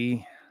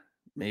 3,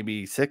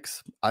 maybe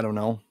 6. I don't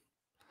know.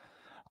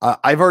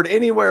 I've heard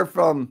anywhere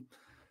from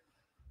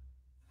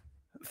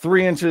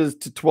 3 inches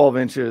to 12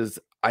 inches.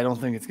 I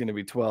don't think it's going to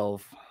be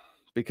 12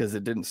 because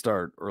it didn't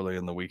start early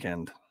in the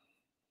weekend.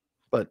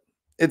 But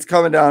it's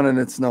coming down and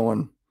it's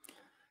snowing.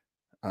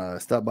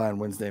 Stop by on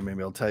Wednesday,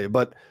 maybe I'll tell you.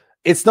 But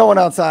it's snowing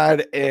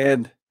outside,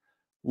 and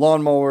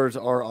lawnmowers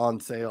are on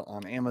sale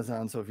on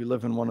Amazon. So if you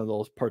live in one of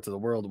those parts of the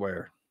world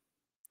where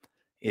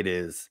it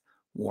is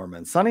warm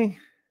and sunny,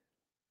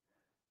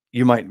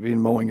 you might be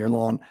mowing your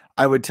lawn.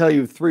 I would tell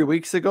you 3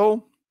 weeks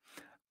ago,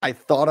 I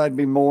thought I'd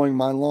be mowing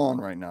my lawn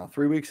right now.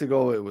 3 weeks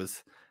ago, it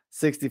was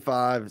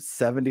 65,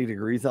 70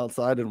 degrees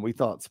outside, and we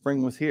thought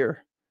spring was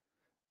here.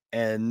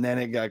 And then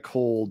it got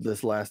cold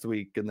this last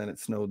week, and then it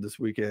snowed this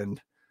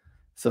weekend.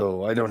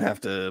 So I don't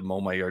have to mow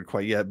my yard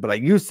quite yet, but I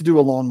used to do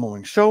a lawn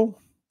mowing show.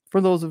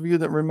 For those of you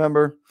that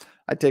remember,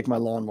 I'd take my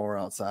lawnmower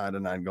outside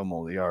and I'd go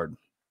mow the yard.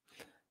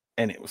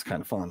 And it was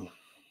kind of fun.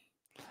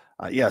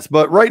 Yes,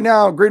 but right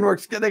now,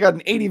 Greenworks, they got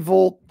an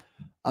 80-volt,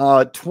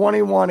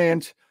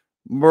 21-inch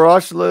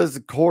brushless,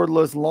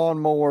 cordless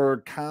lawnmower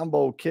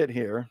combo kit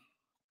here.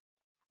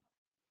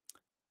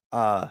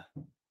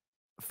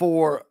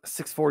 For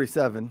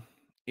 $647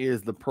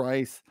 is the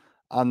price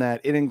on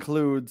that. It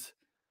includes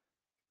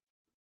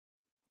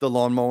the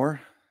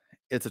lawnmower.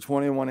 It's a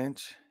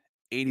 21-inch,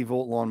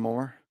 80-volt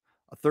lawnmower,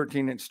 a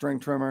 13-inch string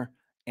trimmer,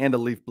 and a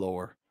leaf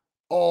blower,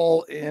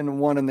 all in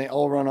one, and they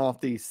all run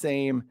off the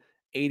same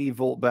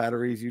 80-volt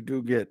batteries. You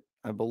do get,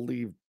 I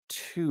believe,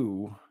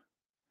 2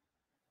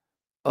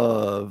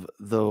 of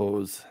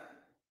those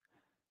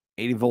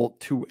 80-volt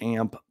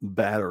 2-amp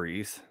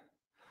batteries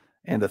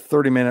and a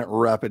 30-minute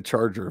rapid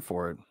charger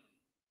for it.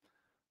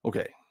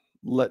 Okay,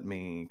 let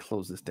me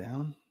close this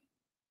down.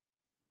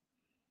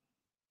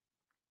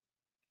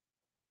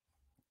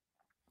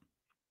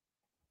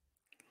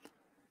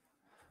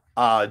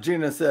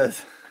 Gina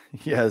says,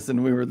 yes,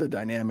 and we were the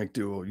dynamic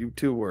duo. You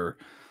two were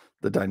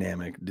the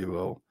dynamic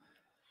duo.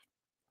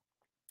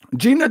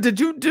 Gina, did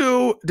you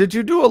do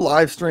a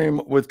live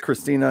stream with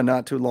Christina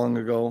not too long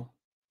ago?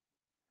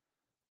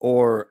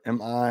 Or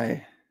am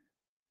I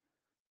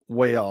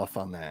way off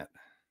on that?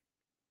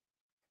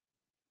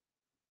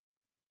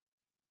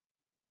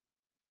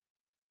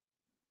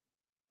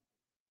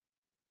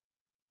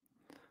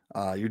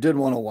 You did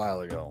one a while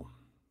ago.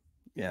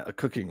 Yeah, a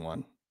cooking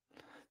one.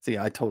 See,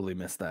 I totally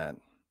missed that.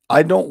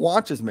 I don't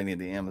watch as many of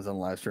the Amazon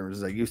live streamers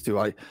as I used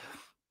to.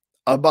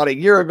 About a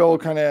year ago,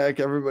 kind of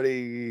like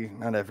everybody,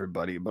 not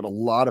everybody, but a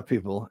lot of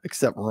people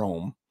except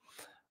Rome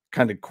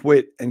kind of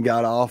quit and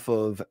got off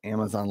of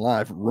Amazon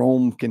Live.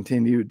 Rome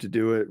continued to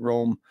do it.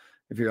 Rome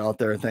if you're out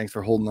there, thanks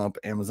for holding up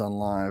Amazon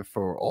Live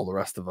for all the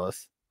rest of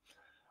us.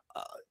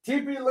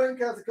 TP Link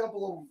has a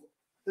couple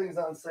of things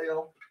on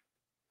sale.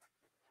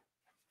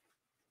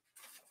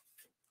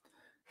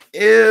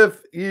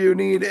 If you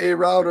need a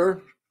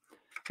router,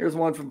 here's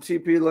one from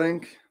TP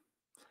Link.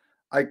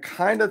 I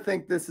kind of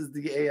think this is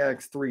the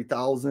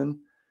AX3000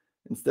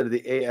 instead of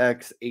the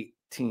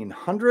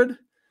AX1800,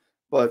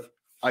 but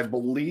I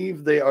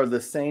believe they are the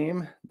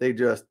same. They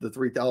just, the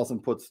 3000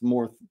 puts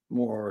more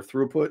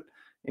throughput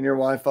in your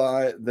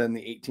Wi-Fi than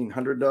the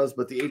 1800 does,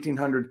 but the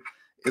 1800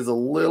 is a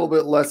little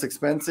bit less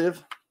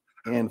expensive,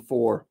 and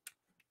for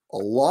a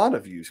lot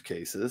of use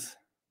cases,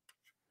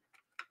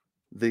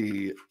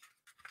 the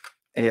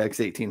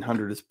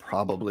AX1800 is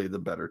probably the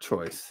better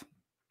choice.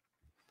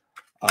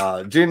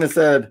 Gina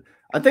said,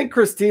 I think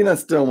Christina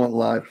still went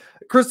live.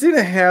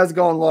 Christina has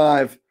gone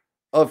live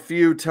a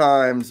few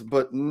times,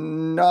 but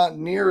not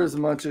near as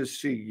much as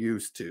she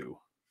used to.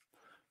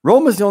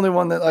 Rome is the only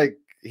one that, like,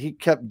 he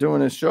kept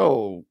doing his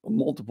show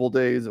multiple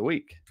days a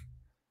week.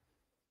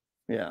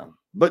 Yeah.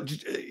 But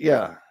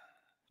yeah,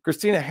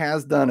 Christina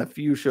has done a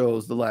few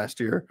shows the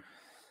last year,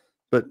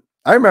 but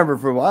I remember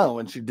for a while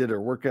when she did her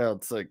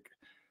workouts like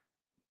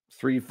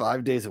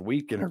 3-5 days a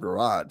week in her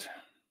garage.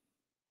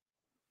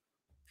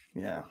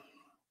 Yeah.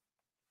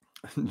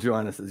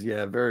 Joanna says,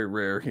 yeah, very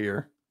rare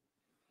here.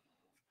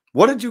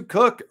 What did you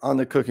cook on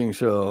the cooking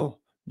show,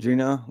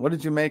 Gina? What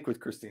did you make with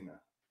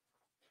Christina?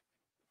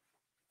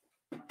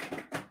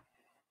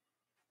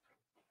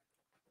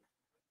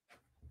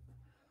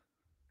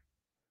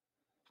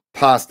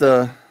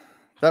 Pasta.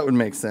 That would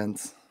make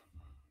sense.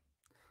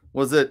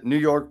 Was it New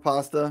York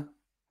pasta?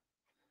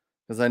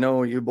 Because I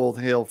know you both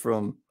hail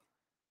from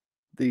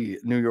the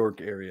New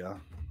York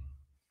area.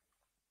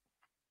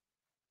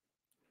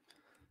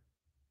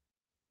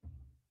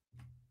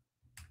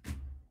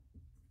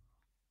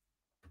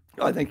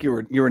 I think you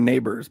were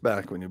neighbors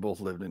back when you both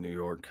lived in New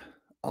York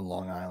on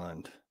Long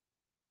Island.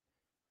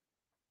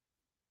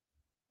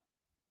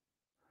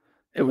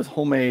 It was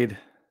homemade.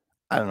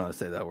 I don't know how to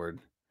say that word.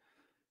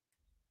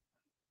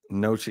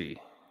 Gnocchi.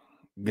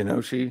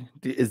 Gnocchi.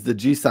 Is the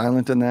G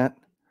silent in that?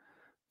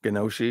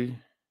 Gnocchi.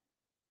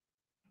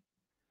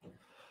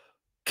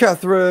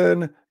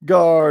 Catherine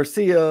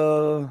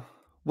Garcia.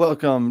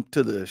 Welcome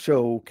to the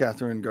show,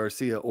 Catherine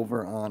Garcia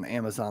over on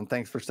Amazon.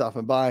 Thanks for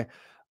stopping by.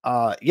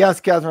 Yes,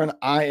 Catherine,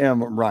 I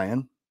am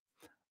Ryan.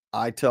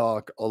 I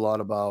talk a lot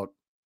about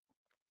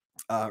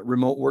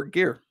remote work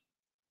gear.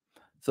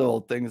 So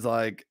things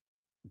like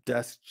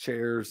desk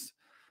chairs,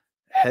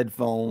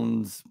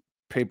 headphones,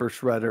 paper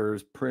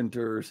shredders,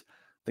 printers,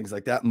 things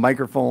like that.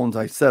 Microphones.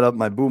 I set up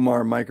my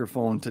Boomar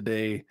microphone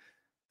today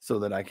so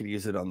that I could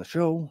use it on the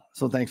show.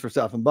 So thanks for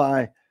stopping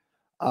by.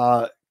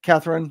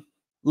 Catherine,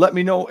 let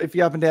me know if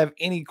you happen to have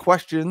any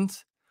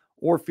questions,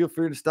 or feel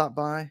free to stop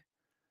by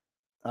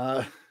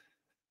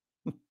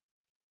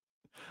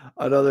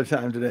another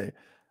time today.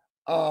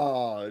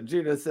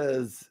 Gina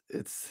says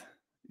it's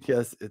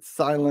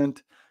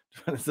silent.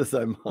 Joanna says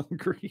I'm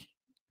hungry.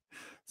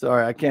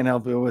 Sorry, I can't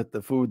help you with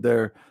the food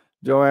there.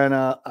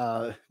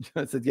 Joanna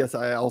said, yes,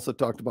 I also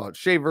talked about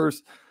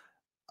shavers.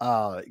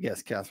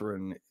 Yes,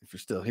 Catherine, if you're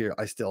still here,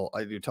 I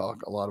do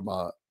talk a lot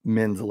about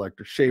men's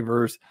electric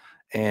shavers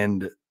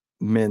and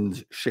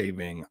men's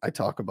shaving. I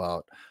talk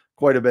about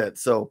quite a bit.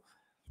 So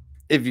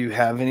if you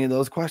have any of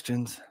those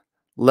questions,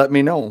 let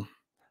me know.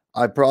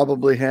 I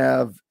probably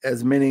have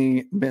as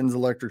many men's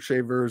electric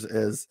shavers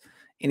as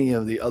any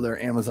of the other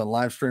Amazon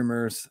live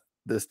streamers.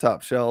 This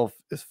top shelf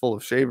is full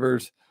of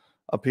shavers.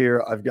 Up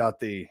here, I've got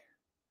the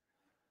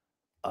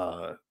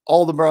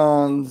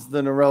Aldebrons,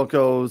 the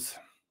Norelcos.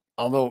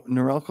 Although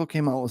Norelco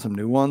came out with some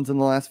new ones in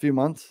the last few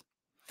months.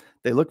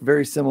 They look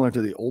very similar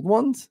to the old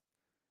ones,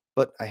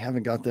 but I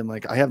haven't got them.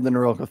 Like, I have the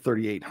Norelco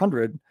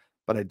 3800,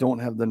 but I don't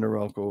have the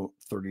Norelco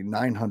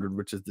 3900,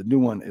 which is the new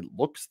one. It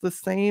looks the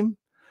same.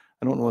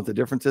 I don't know what the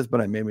difference is,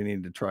 but I maybe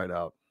need to try it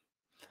out.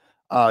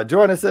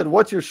 Joanna said,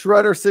 what's your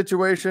shredder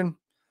situation?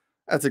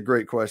 That's a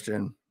great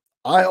question.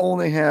 I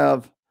only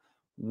have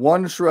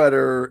one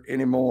shredder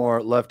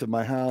anymore left in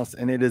my house,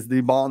 and it is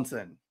the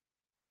Bonson.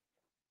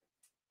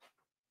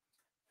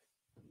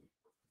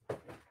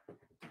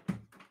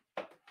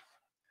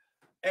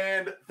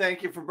 And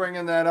thank you for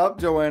bringing that up,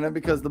 Joanna,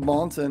 because the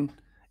Bonson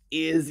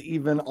is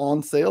even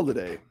on sale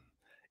today.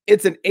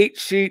 It's an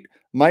 8-sheet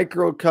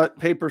micro cut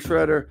paper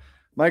shredder.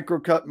 Micro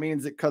cut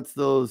means it cuts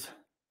those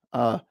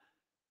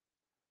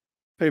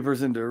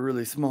papers into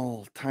really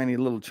small, tiny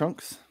little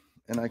chunks.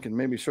 And I can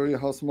maybe show you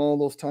how small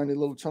those tiny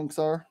little chunks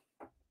are.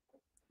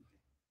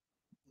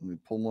 Let me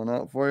pull one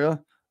out for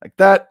you like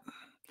that.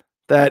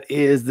 That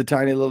is the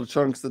tiny little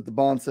chunks that the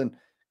Bonson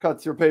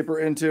cuts your paper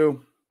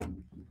into.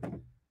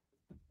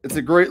 It's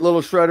a great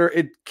little shredder.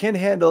 It can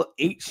handle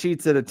 8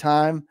 sheets at a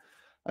time.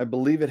 I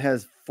believe it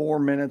has 4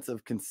 minutes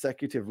of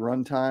consecutive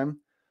run time.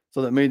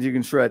 So that means you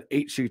can shred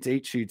 8 sheets,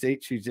 8 sheets,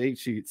 8 sheets, 8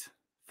 sheets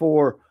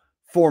for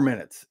 4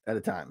 minutes at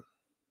a time.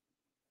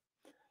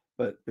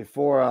 But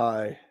before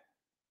I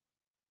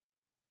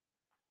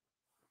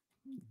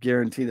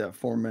guarantee that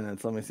 4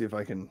 minutes, let me see if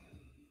I can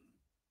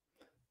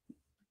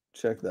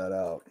check that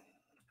out.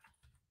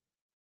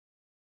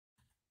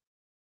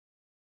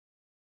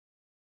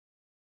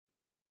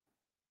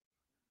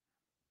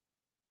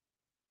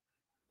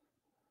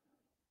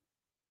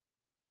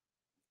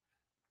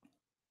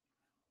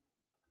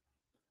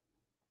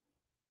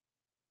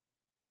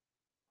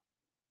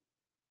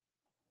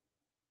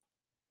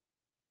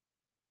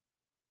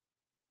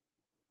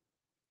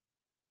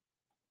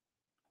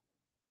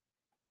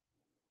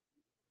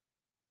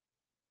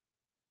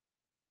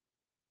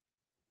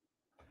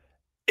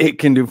 It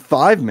can do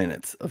 5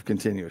 minutes of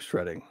continuous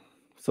shredding.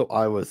 So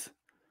I was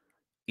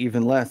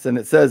even less. And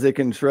it says it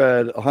can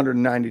shred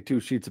 192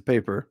 sheets of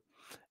paper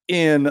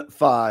in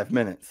 5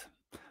 minutes.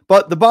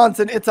 But the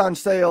Bonson, it's on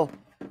sale.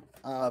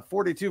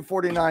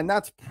 $42.49.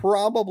 That's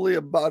probably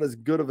about as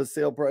good of a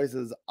sale price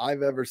as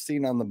I've ever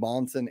seen on the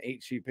Bonson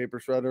 8-sheet paper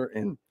shredder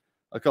in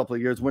a couple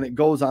of years. When it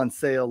goes on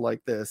sale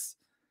like this,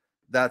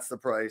 that's the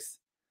price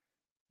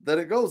that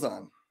it goes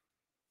on.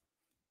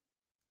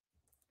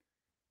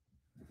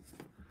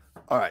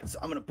 All right, so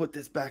I'm going to put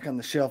this back on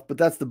the shelf, but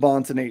that's the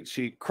Bonson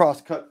 8-sheet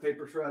cross-cut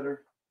paper shredder.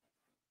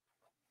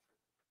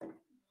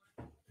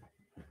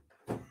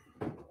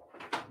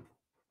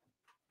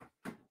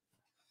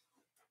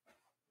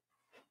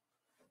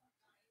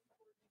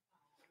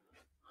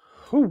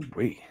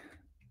 Hoo-wee.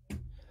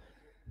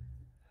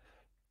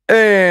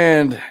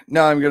 And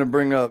now I'm going to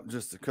bring up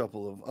just a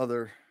couple of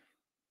other.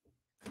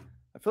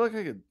 I feel like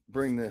I could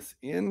bring this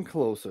in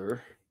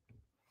closer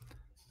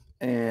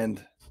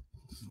and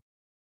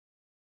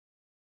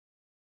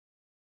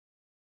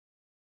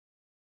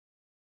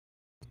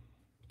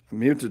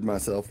muted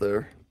myself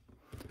there.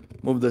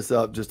 Move this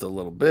up just a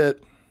little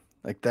bit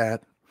like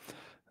that.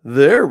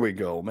 There we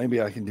go. Maybe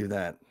I can do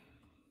that.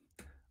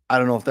 I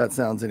don't know if that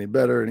sounds any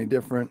better, any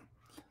different.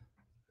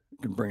 You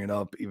can bring it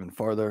up even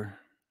farther.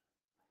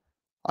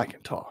 I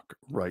can talk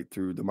right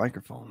through the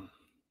microphone.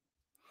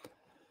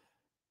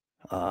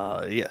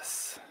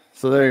 Yes.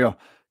 So there you go.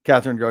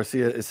 Catherine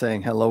Garcia is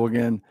saying hello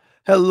again.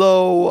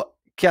 Hello,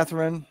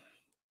 Catherine.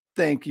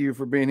 Thank you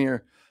for being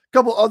here. A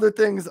couple other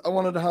things I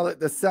wanted to highlight.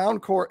 The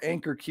Soundcore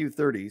Anchor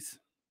Q30s.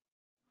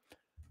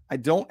 I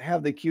don't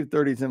have the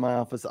Q30s in my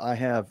office.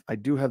 I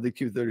do have the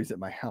Q30s at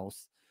my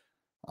house.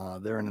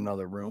 They're in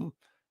another room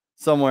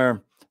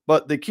somewhere.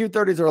 But the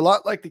Q30s are a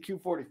lot like the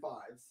Q45s.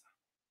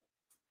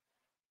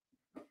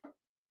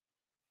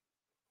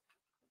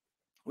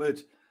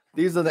 Which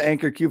these are the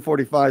Anchor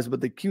Q45s,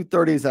 but the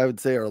Q30s I would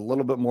say are a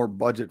little bit more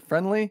budget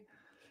friendly.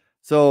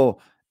 So,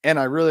 and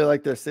I really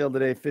like their sale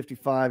today,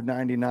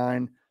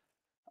 $55.99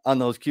 on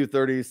those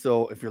Q30s.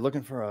 So if you're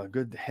looking for a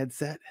good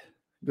headset,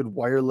 good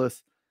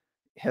wireless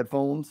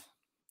headphones,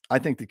 I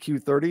think the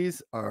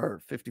Q30s are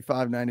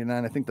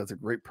 $55.99. I think that's a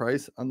great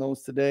price on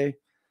those today.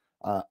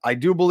 I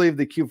do believe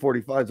the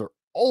Q45s are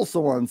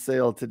also on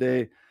sale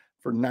today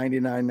for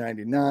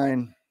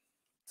 $99.99.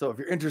 So if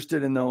you're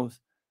interested in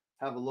those,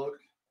 have a look.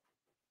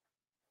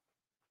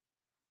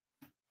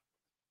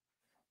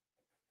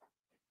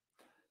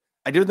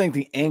 I do think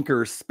the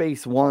Anchor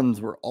Space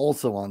Ones were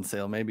also on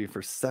sale, maybe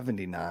for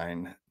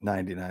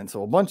 $79.99.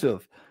 So a bunch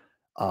of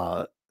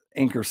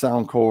Anchor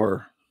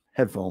Soundcore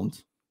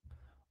headphones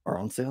are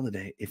on sale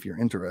today if you're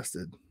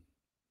interested.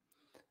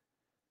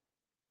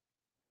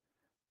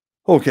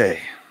 Okay.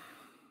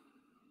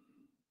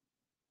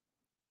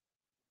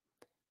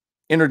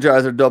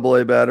 Energizer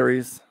AA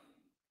batteries.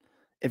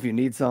 If you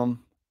need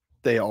some,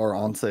 they are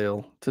on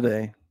sale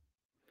today.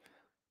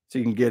 So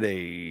you can get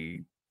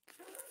a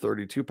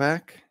 32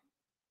 pack.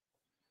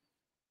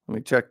 Let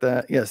me check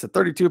that. Yes, a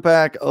 32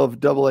 pack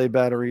of AA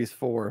batteries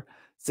for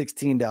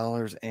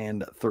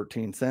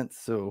 $16.13.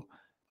 So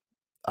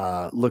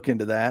look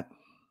into that.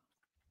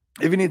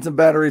 If you need some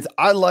batteries,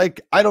 I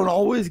don't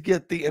always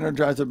get the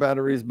Energizer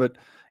batteries, but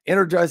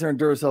Energizer and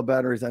Duracell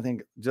batteries, I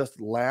think, just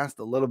last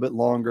a little bit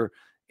longer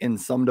in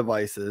some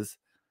devices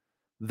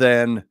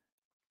than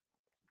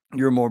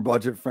your more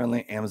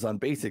budget-friendly Amazon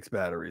Basics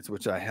batteries,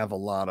 which I have a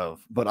lot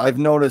of. But I've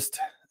noticed,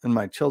 and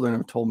my children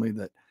have told me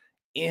that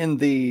in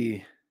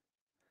the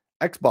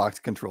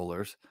Xbox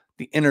controllers,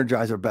 the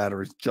Energizer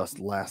batteries just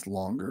last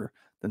longer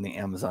than the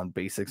Amazon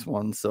Basics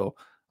ones. So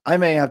I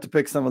may have to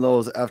pick some of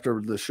those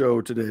after the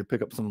show today,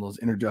 pick up some of those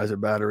Energizer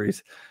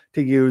batteries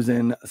to use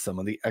in some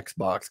of the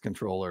Xbox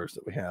controllers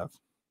that we have.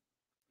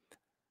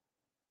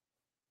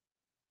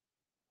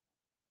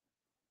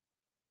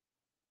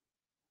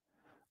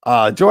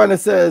 Joanna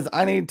says,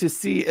 I need to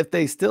see if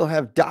they still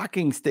have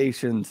docking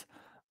stations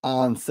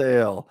on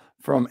sale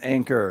from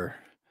Anchor.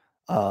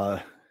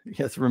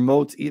 Yes,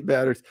 remotes eat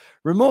batteries.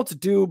 Remotes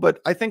do,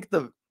 but I think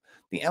the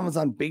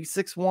Amazon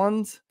Basics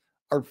ones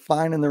are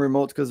fine in the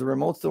remotes because the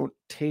remotes don't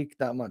take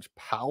that much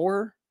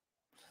power.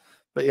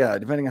 But yeah,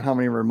 depending on how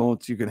many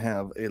remotes, you can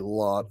have a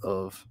lot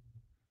of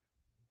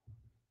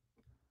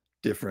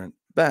different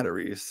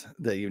batteries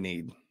that you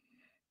need.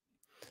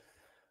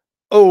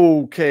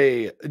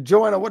 Okay,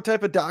 Joanna, what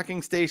type of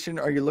docking station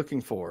are you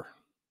looking for?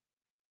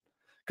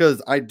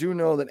 Because I do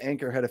know that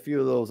Anchor had a few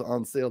of those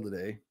on sale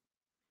today.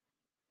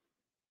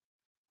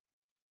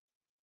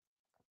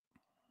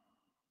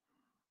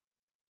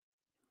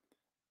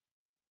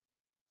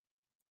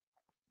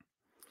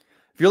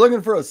 If you're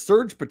looking for a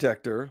surge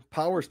protector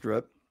power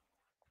strip,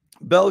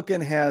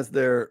 Belkin has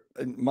their,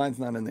 mine's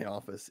not in the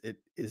office. It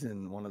is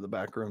in one of the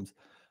back rooms.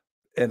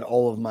 And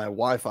all of my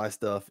Wi-Fi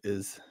stuff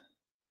is,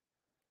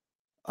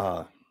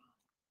 all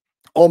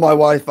my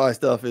Wi-Fi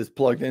stuff is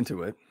plugged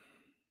into it.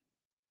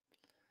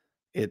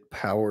 It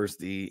powers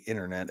the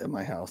internet at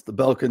my house. The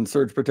Belkin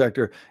surge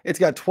protector. It's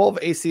got 12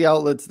 AC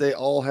outlets. They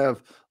all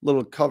have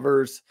little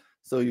covers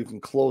so you can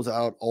close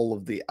out all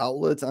of the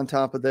outlets on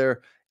top of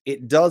there.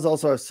 It does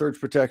also have surge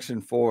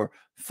protection for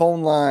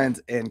phone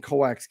lines and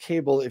coax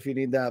cable if you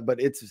need that,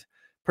 but it's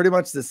pretty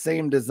much the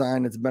same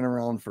design. It's been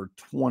around for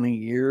 20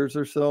 years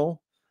or so,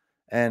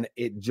 and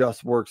it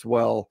just works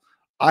well.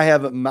 I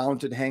have it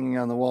mounted hanging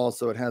on the wall,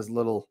 so it has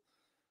little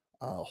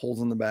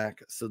holes in the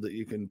back so that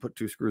you can put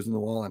 2 screws in the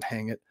wall and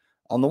hang it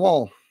on the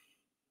wall.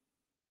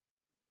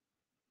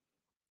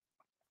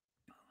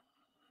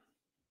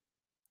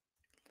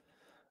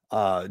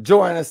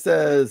 Joanna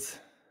says,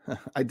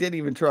 I did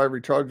even try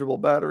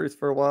rechargeable batteries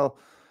for a while.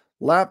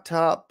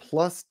 Laptop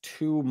plus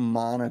 2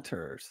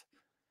 monitors,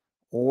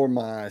 or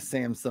my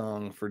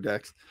Samsung for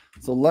DeX.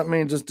 So let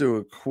me just do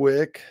a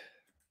quick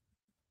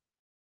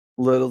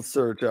little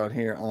search out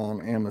here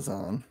on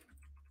Amazon.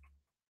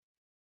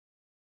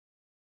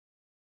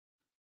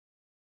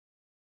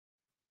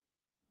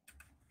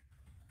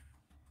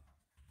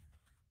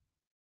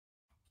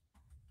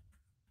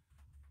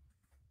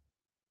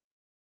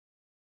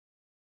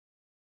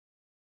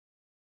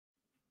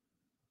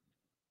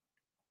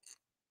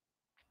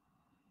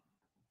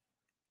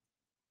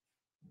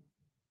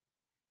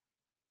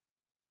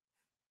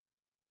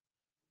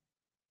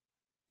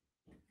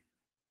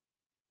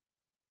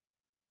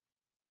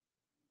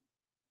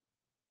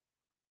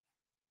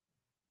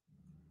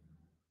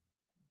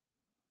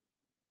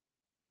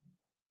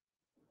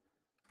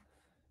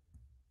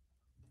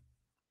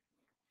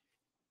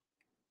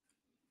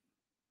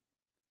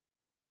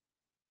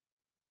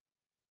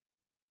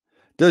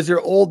 Does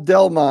your old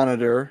Dell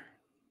monitor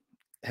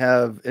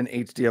have an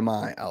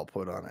HDMI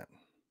output on it?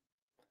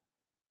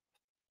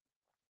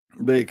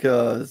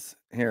 Because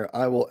here,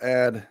 I will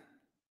add,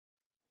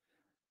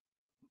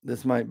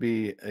 this might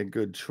be a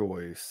good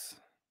choice.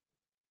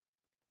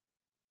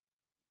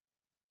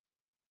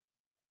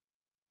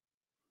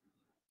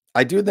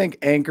 I do think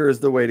Anchor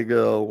is the way to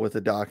go with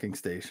a docking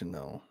station,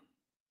 though.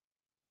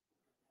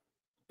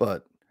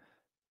 But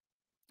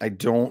I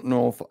don't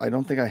know if, I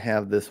don't think I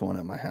have this one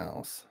at my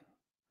house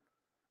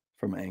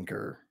from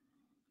Anchor.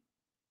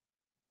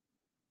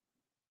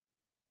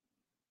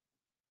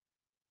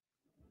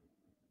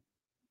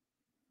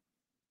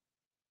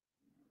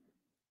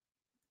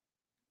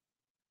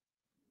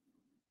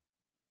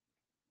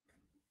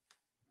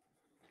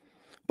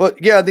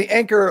 But yeah, the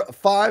Anchor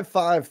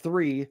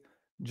 553,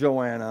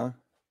 Joanna.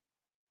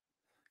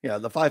 Yeah,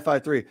 the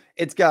 553.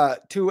 It's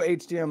got 2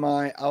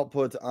 HDMI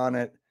outputs on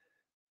it.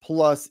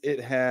 Plus it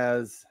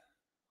has,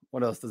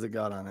 what else does it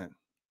got on it?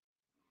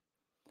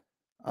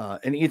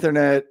 An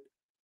Ethernet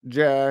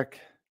jack,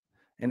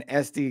 an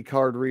SD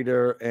card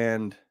reader,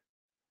 and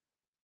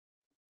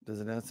does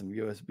it have some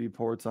USB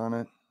ports on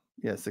it?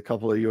 Yes, a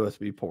couple of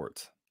USB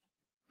ports.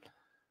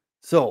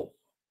 So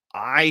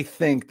I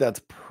think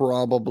that's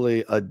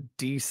probably a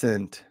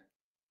decent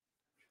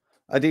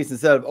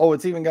setup. Oh,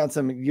 it's even got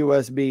some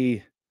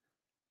USB.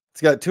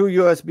 It's got 2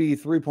 USB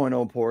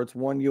 3.0 ports,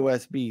 1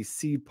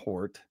 USB-C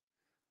port,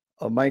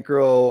 a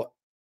micro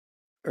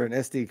or an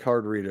SD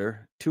card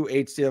reader, 2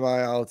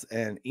 HDMI outs,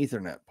 and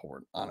Ethernet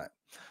port on it.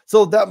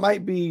 So that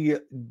might be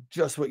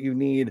just what you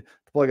need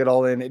to plug it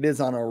all in. It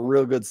is on a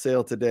real good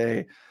sale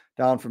today,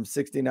 down from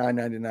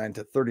 $69.99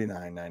 to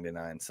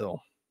 $39.99. So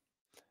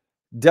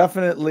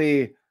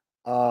definitely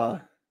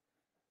there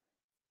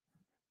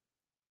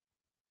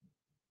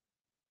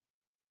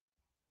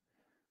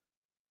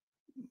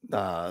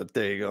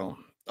you go.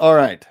 All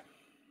right.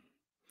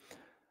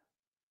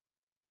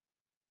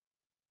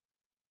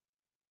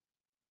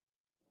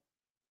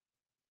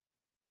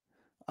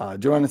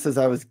 Joanna says,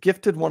 I was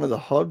gifted one of the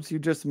hubs you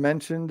just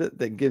mentioned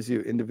that gives you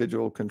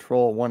individual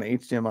control, 1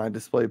 HDMI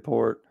display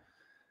port,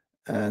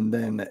 and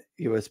then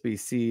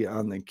USB-C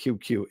on the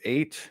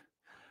QQH.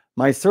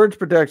 My surge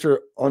protector,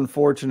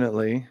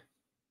 unfortunately,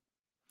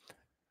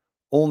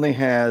 only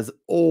has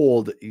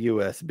old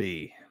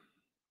USB.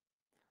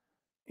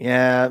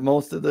 Yeah,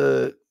 most of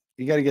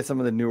you got to get some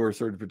of the newer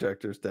surge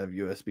protectors to have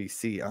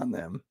USB-C on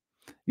them.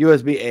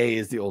 USB-A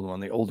is the old one,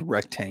 the old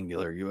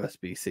rectangular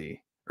USB-C,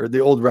 or the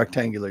old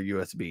rectangular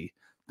USB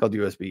called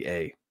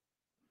USB-A.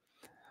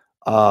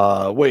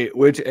 Wait,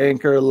 which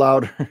Anchor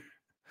louder?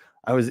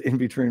 I was in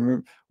between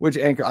room. Which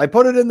Anchor? I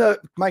put it in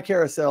my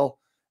carousel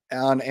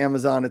on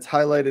Amazon. It's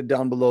highlighted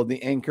down below,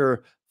 the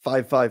Anchor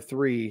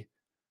 553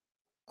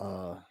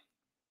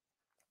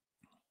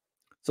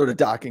 sort of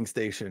docking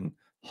station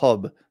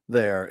hub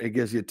there. It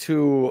gives you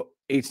 2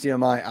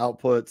 HDMI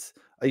outputs,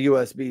 a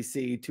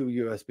USB-C, 2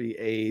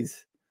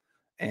 USB-As,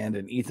 and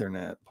an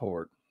Ethernet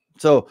port.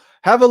 So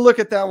have a look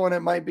at that one.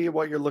 It might be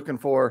what you're looking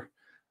for.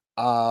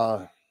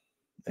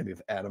 Maybe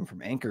if Adam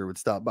from Anchor would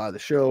stop by the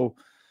show,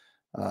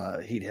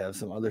 he'd have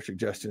some other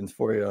suggestions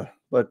for you.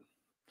 but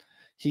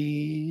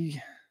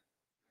he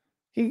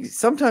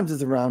sometimes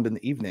is around in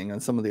the evening on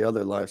some of the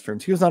other live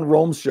streams. He was on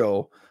Rome's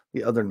show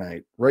the other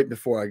night, right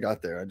before I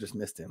got there. I just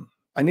missed him.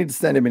 I need to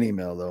send him an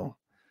email, though.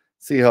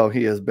 See how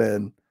he has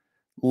been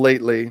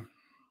lately.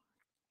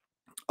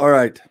 All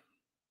right.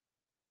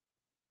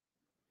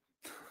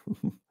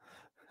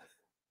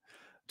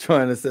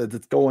 Joanna says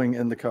it's going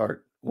in the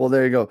cart. Well,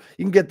 there you go.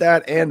 You can get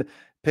that and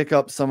pick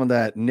up some of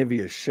that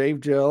Nivea shave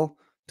gel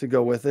to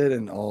go with it,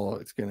 and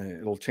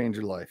it'll change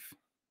your life.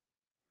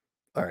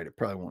 All right, it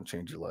probably won't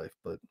change your life,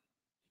 but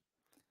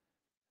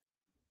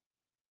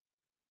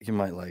you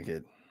might like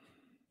it.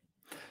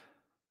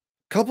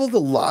 Couple of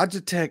the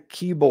Logitech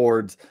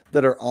keyboards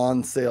that are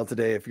on sale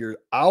today. If you're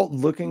out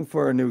looking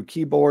for a new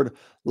keyboard,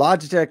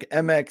 Logitech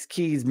MX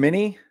Keys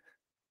Mini.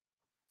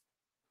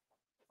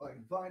 If I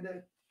can find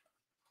it.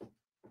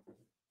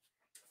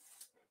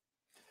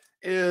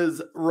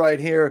 Is right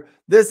here.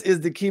 This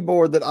is the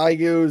keyboard that I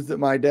used at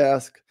my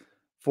desk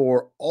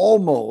for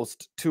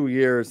almost 2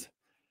 years.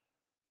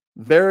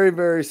 Very,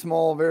 very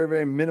small, very,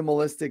 very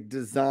minimalistic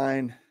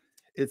design.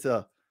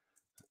 I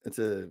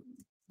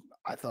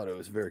thought it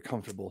was very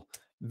comfortable.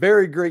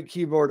 Very great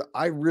keyboard.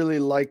 I really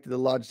liked the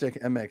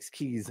Logitech MX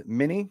Keys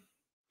Mini,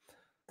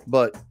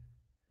 but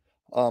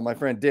my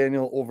friend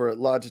Daniel over at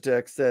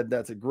Logitech said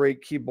that's a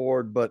great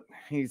keyboard, but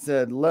he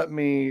said, let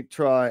me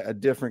try a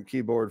different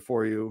keyboard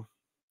for you.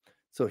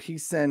 So he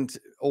sent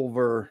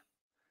over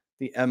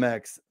the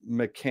MX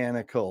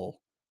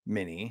Mechanical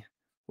Mini,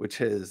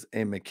 which is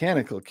a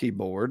mechanical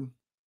keyboard.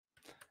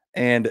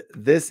 And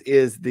this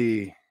is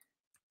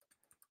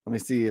let me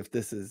see if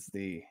this is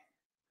the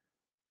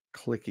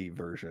clicky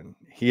version.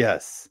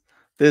 Yes,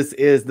 this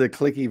is the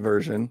clicky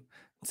version.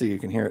 So you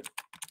can hear it.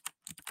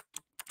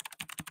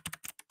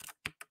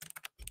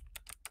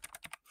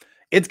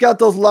 It's got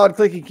those loud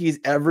clicky keys.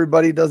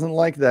 Everybody doesn't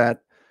like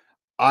that.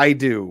 I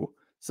do.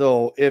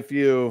 So if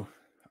you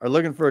are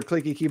looking for a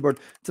clicky keyboard,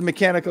 it's a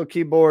mechanical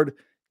keyboard.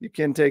 You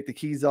can take the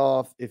keys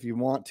off if you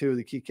want to,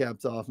 the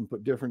keycaps off, and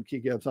put different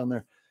keycaps on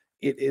there.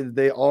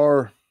 They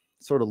are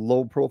sort of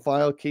low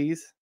profile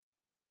keys.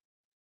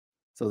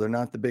 So they're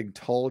not the big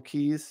tall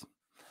keys,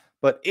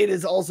 but it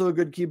is also a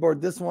good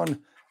keyboard. This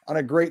one on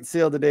a great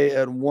sale today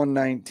at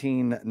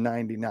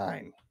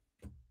 $119.99.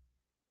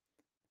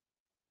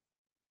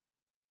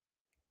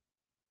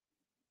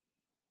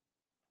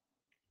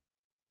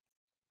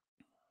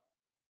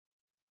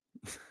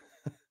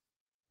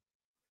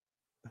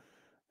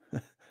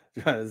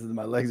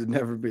 My legs would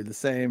never be the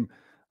same.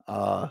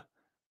 I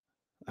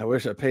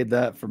wish I paid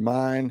that for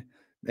mine.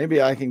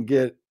 Maybe I can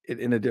get it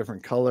in a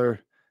different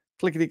color.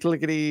 Clickety,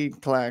 clickety,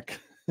 clack.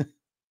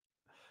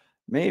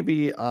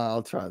 Maybe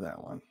I'll try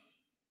that one.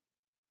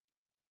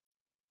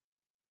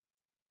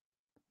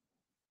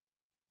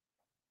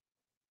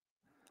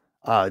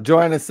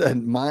 Joanna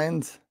said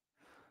mine's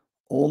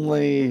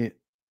only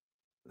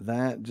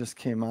that just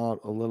came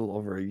out a little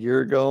over a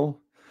year ago.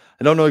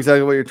 I don't know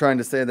exactly what you're trying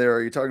to say there.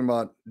 Are you talking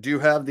about, do you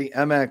have the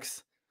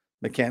MX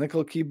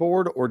mechanical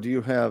keyboard, or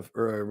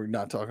are we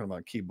not talking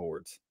about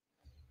keyboards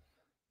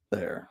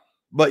there?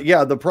 But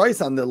yeah, the price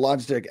on the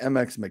Logitech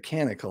MX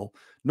mechanical,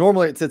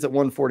 normally it sits at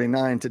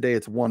 $149. Today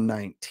it's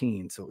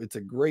 $119. So it's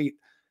a great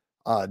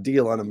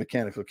deal on a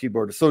mechanical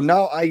keyboard. So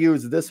now I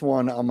use this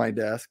one on my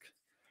desk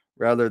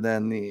rather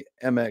than the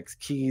MX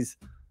keys.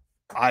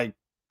 I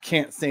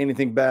can't say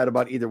anything bad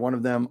about either one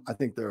of them. I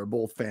think they're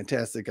both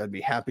fantastic. I'd be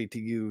happy to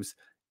use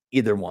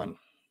either one.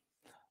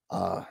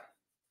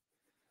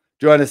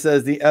 Joanna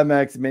says the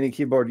MX mini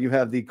keyboard, you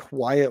have the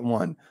quiet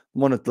one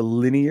with the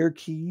linear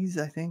keys,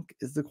 I think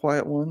is the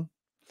quiet one.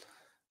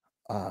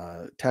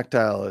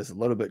 Tactile is a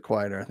little bit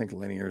quieter. I think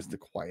linear is the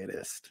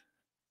quietest.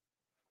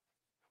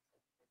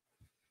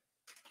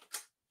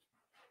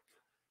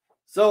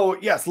 So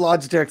yes,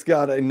 Logitech's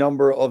got a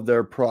number of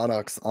their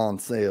products on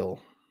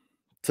sale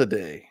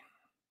today.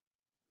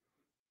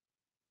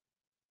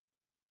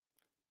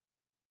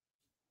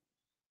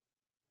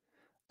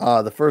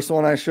 The first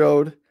one I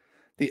showed,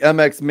 the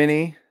MX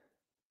Mini,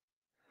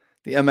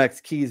 the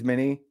MX Keys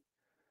Mini.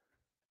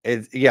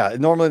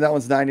 Normally that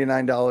one's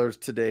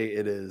 $99. Today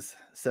it is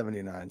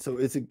 $79. So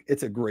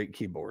it's a great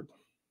keyboard.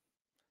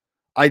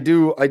 I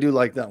do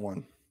like that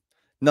one.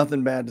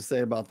 Nothing bad to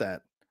say about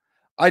that.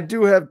 I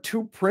do have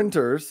two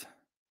printers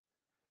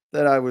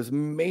that I was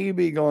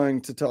maybe going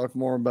to talk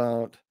more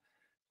about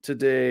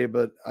today,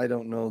 but I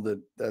don't know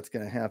that that's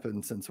going to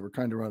happen since we're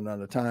kind of running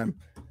out of time.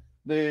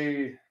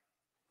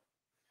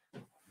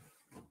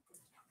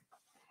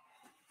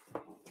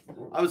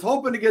 I was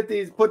hoping to get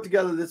these put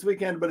together this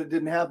weekend, but it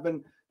didn't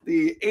happen.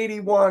 The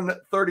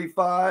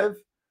 8135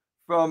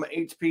 from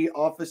HP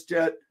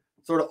OfficeJet,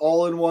 sort of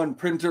all-in-one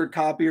printer,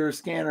 copier,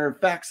 scanner,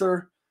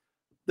 faxer.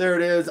 There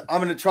it is.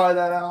 I'm going to try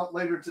that out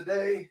later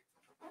today.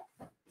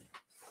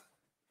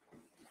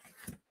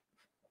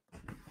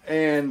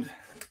 And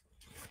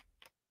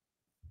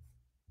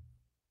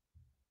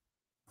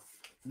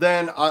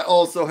then I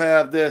also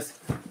have this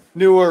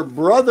newer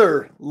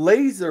Brother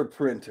laser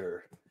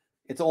printer.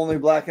 It's only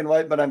black and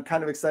white, but I'm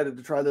kind of excited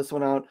to try this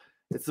one out.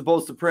 It's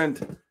supposed to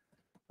print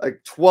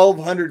like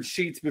 1,200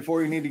 sheets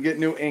before you need to get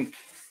new ink.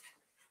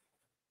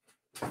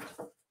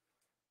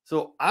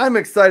 So I'm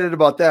excited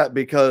about that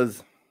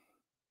because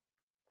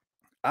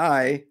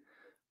I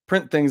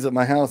print things at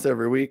my house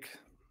every week,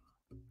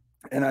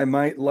 and I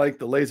might like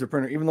the laser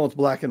printer, even though it's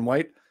black and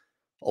white.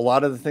 A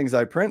lot of the things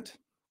I print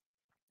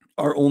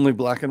are only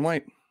black and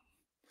white.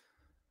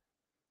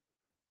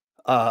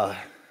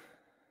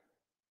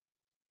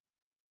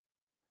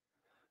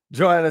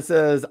 Joanna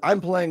says,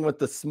 I'm playing with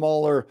the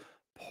smaller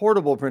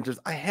portable printers.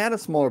 I had a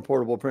smaller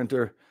portable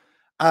printer.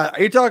 Are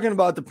you talking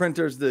about the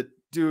printers that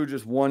do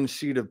just one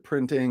sheet of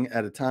printing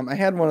at a time? I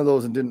had one of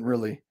those and didn't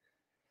really,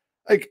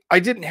 I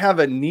didn't have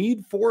a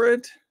need for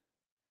it.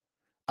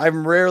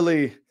 I'm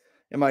rarely,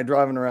 am I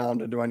driving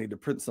around and do I need to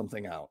print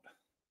something out?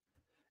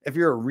 If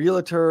you're a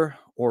realtor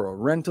or a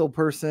rental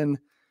person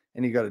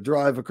and you got to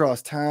drive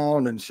across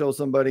town and show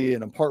somebody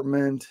an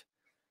apartment,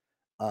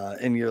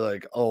 and you're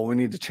like, oh, we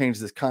need to change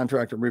this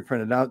contract and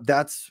reprint it out.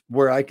 That's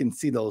where I can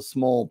see those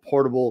small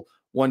portable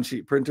one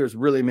sheet printers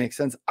really make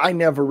sense. I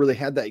never really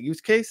had that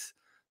use case.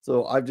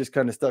 So I've just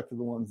kind of stuck to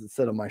the ones that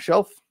sit on my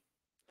shelf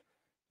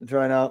to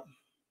try it out.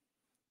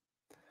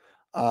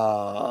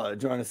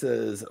 Joanna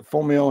says,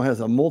 Fomio has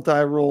a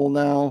multi-roll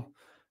now.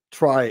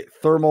 Try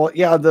thermal.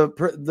 Yeah,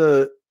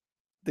 the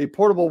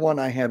portable one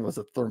I had was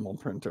a thermal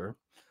printer.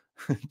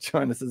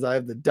 Joanna says, I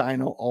have the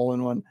Dino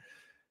all-in-one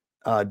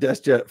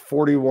DeskJet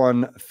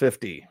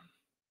 4150.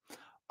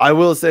 I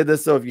will say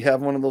this, though, if you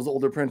have one of those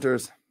older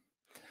printers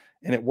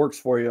and it works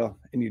for you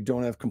and you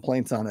don't have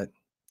complaints on it,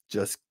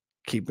 just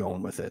keep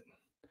going with it.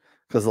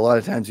 Because a lot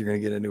of times you're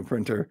going to get a new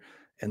printer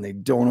and they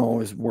don't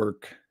always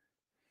work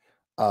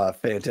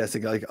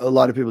fantastic. Like a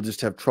lot of people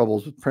just have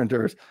troubles with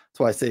printers. That's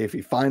why I say if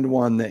you find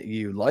one that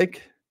you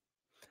like,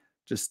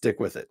 just stick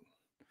with it.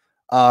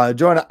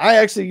 Joanna, I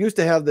actually used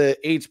to have the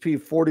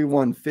HP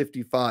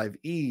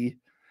 4155E,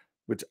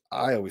 which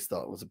I always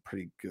thought was a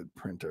pretty good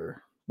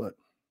printer, but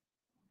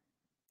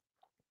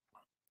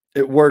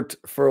it worked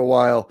for a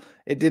while.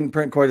 It didn't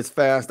print quite as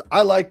fast.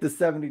 I like the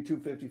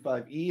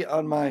 7255E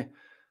on my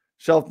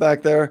shelf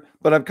back there,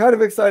 but I'm kind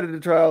of excited to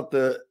try out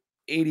the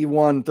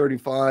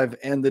 8135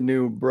 and the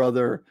new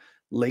Brother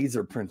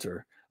laser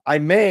printer. I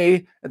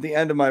may, at the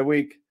end of my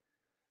week,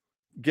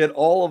 get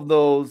all of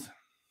those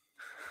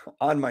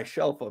on my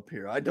shelf up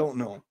here. I don't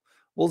know.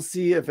 We'll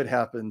see if it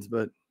happens,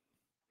 but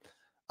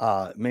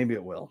maybe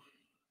it will.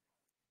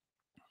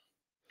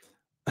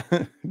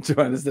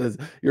 Joanna says,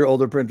 your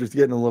older printer's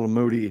getting a little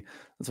moody.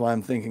 That's why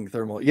I'm thinking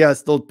thermal.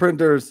 Yes, those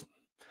printers.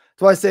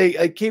 That's why I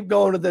say keep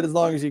going with it as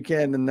long as you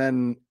can, and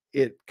then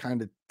it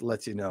kind of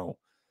lets you know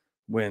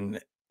when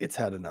it's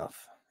had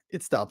enough.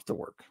 It stops to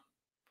work.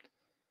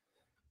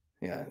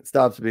 Yeah, it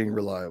stops being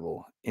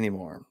reliable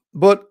anymore.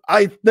 But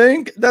I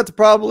think that's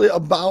probably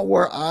about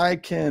where I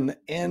can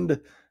end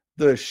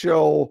the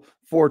show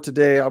for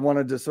today. I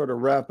wanted to sort of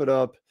wrap it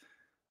up.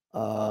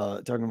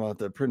 Talking about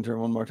the printer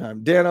one more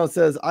time. Dano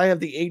says, I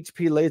have the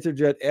HP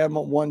LaserJet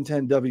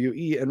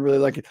M110WE and really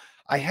like it.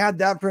 I had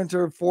that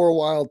printer for a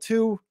while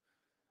too.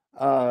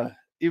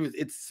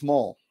 It's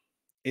small.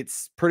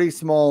 It's pretty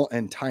small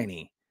and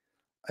tiny.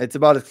 It's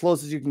about as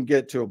close as you can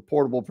get to a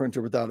portable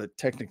printer without it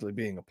technically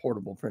being a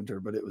portable printer,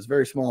 but it was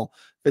very small,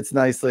 fits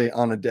nicely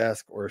on a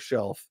desk or a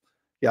shelf.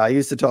 Yeah, I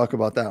used to talk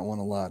about that one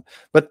a lot.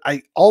 But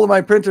all of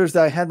my printers,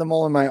 I had them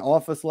all in my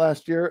office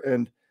last year,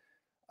 and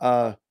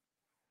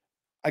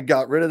I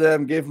got rid of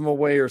them, gave them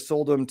away, or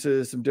sold them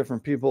to some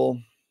different people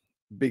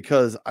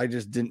because I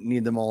just didn't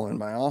need them all in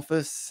my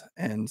office,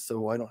 and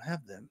so I don't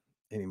have them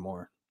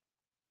anymore.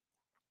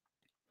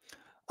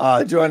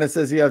 Joanna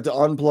says you have to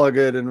unplug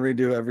it and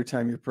redo every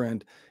time you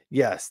print.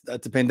 Yes,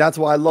 that's a pain. That's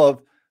why I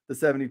love the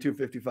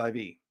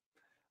 7255E.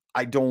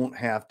 I don't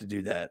have to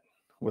do that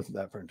with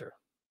that printer.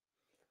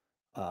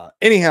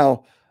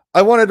 Anyhow,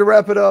 I wanted to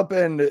wrap it up,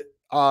 and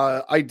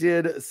I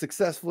did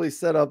successfully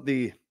set up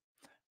the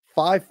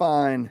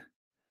Fifine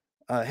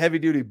heavy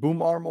duty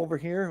boom arm over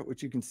here,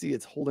 which you can see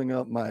it's holding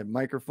up my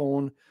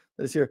microphone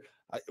that is here.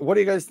 What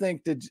do you guys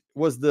think?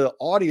 Was the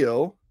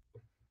audio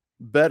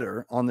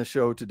better on the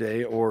show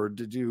today, or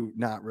did you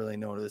not really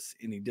notice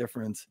any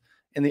difference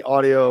in the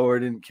audio or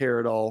didn't care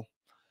at all?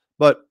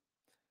 But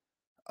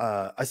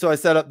I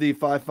set up the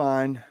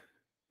Fifine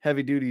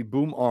heavy duty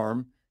boom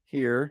arm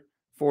here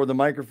for the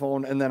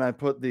microphone, and then I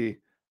put the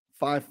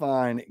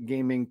Fifine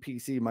gaming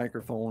PC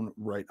microphone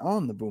right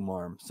on the boom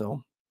arm.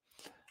 So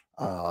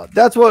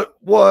that's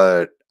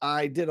what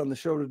I did on the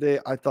show today.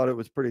 I thought it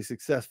was pretty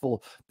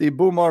successful. The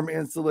boom arm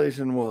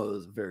installation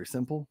was very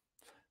simple,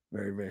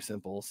 very, very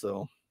simple.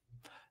 So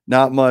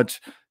not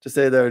much to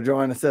say there.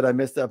 Joanna said, I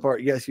missed that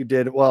part. Yes, you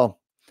did. Well,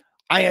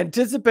 I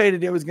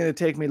anticipated it was going to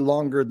take me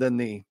longer than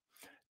the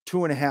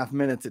 2.5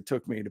 minutes it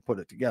took me to put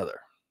it together.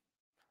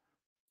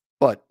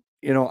 But,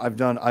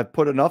 I've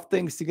put enough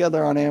things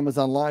together on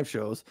Amazon live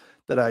shows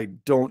that I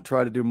don't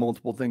try to do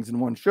multiple things in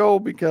one show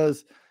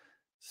because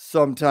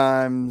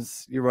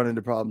sometimes you run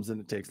into problems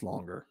and it takes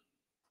longer.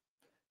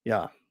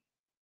 Yeah.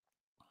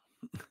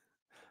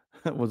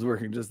 It was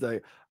working just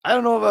that. I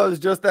don't know if I was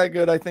just that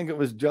good. I think it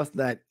was just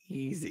that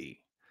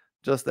easy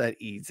Just that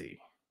easy.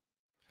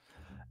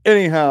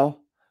 Anyhow,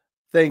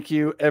 thank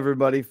you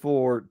everybody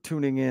for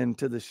tuning in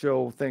to the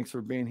show. Thanks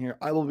for being here.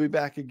 I will be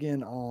back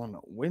again on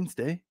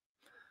Wednesday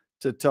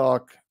to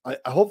talk.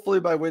 Hopefully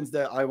by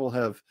Wednesday, I will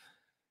have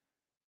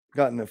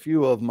gotten a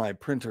few of my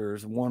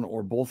printers, one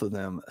or both of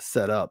them,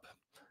 set up.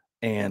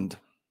 And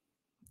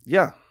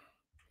yeah,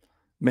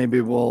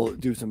 maybe we'll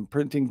do some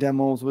printing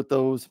demos with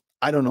those.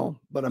 I don't know,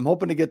 but I'm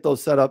hoping to get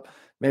those set up,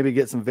 maybe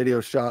get some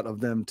video shot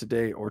of them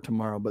today or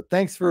tomorrow. But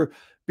thanks for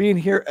being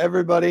here,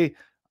 everybody.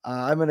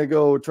 I'm going to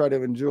go try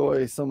to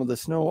enjoy some of the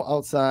snow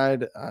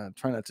outside.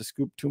 Try not to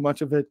scoop too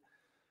much of it.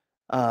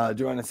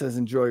 Joanna says,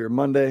 enjoy your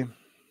Monday.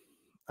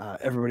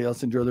 Everybody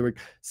else enjoy the week.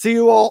 See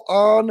you all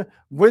on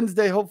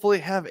Wednesday. Hopefully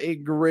have a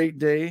great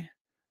day.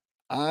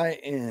 I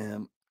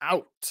am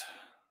out.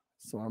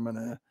 So I'm going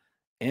to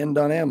end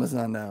on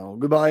Amazon now.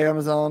 Goodbye,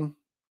 Amazon.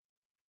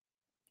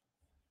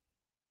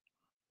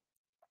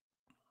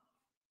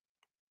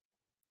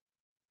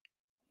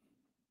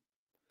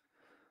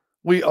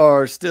 We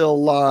are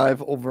still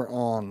live over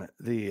on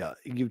the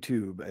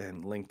YouTube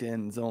and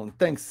LinkedIn zone.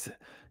 Thanks,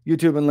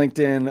 YouTube and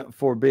LinkedIn,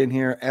 for being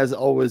here. As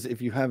always,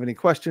 if you have any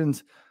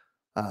questions,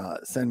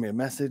 send me a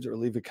message or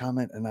leave a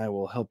comment and I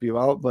will help you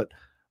out. But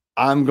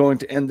I'm going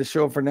to end the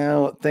show for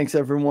now. Thanks,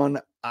 everyone.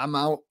 I'm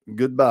out.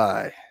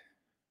 Goodbye.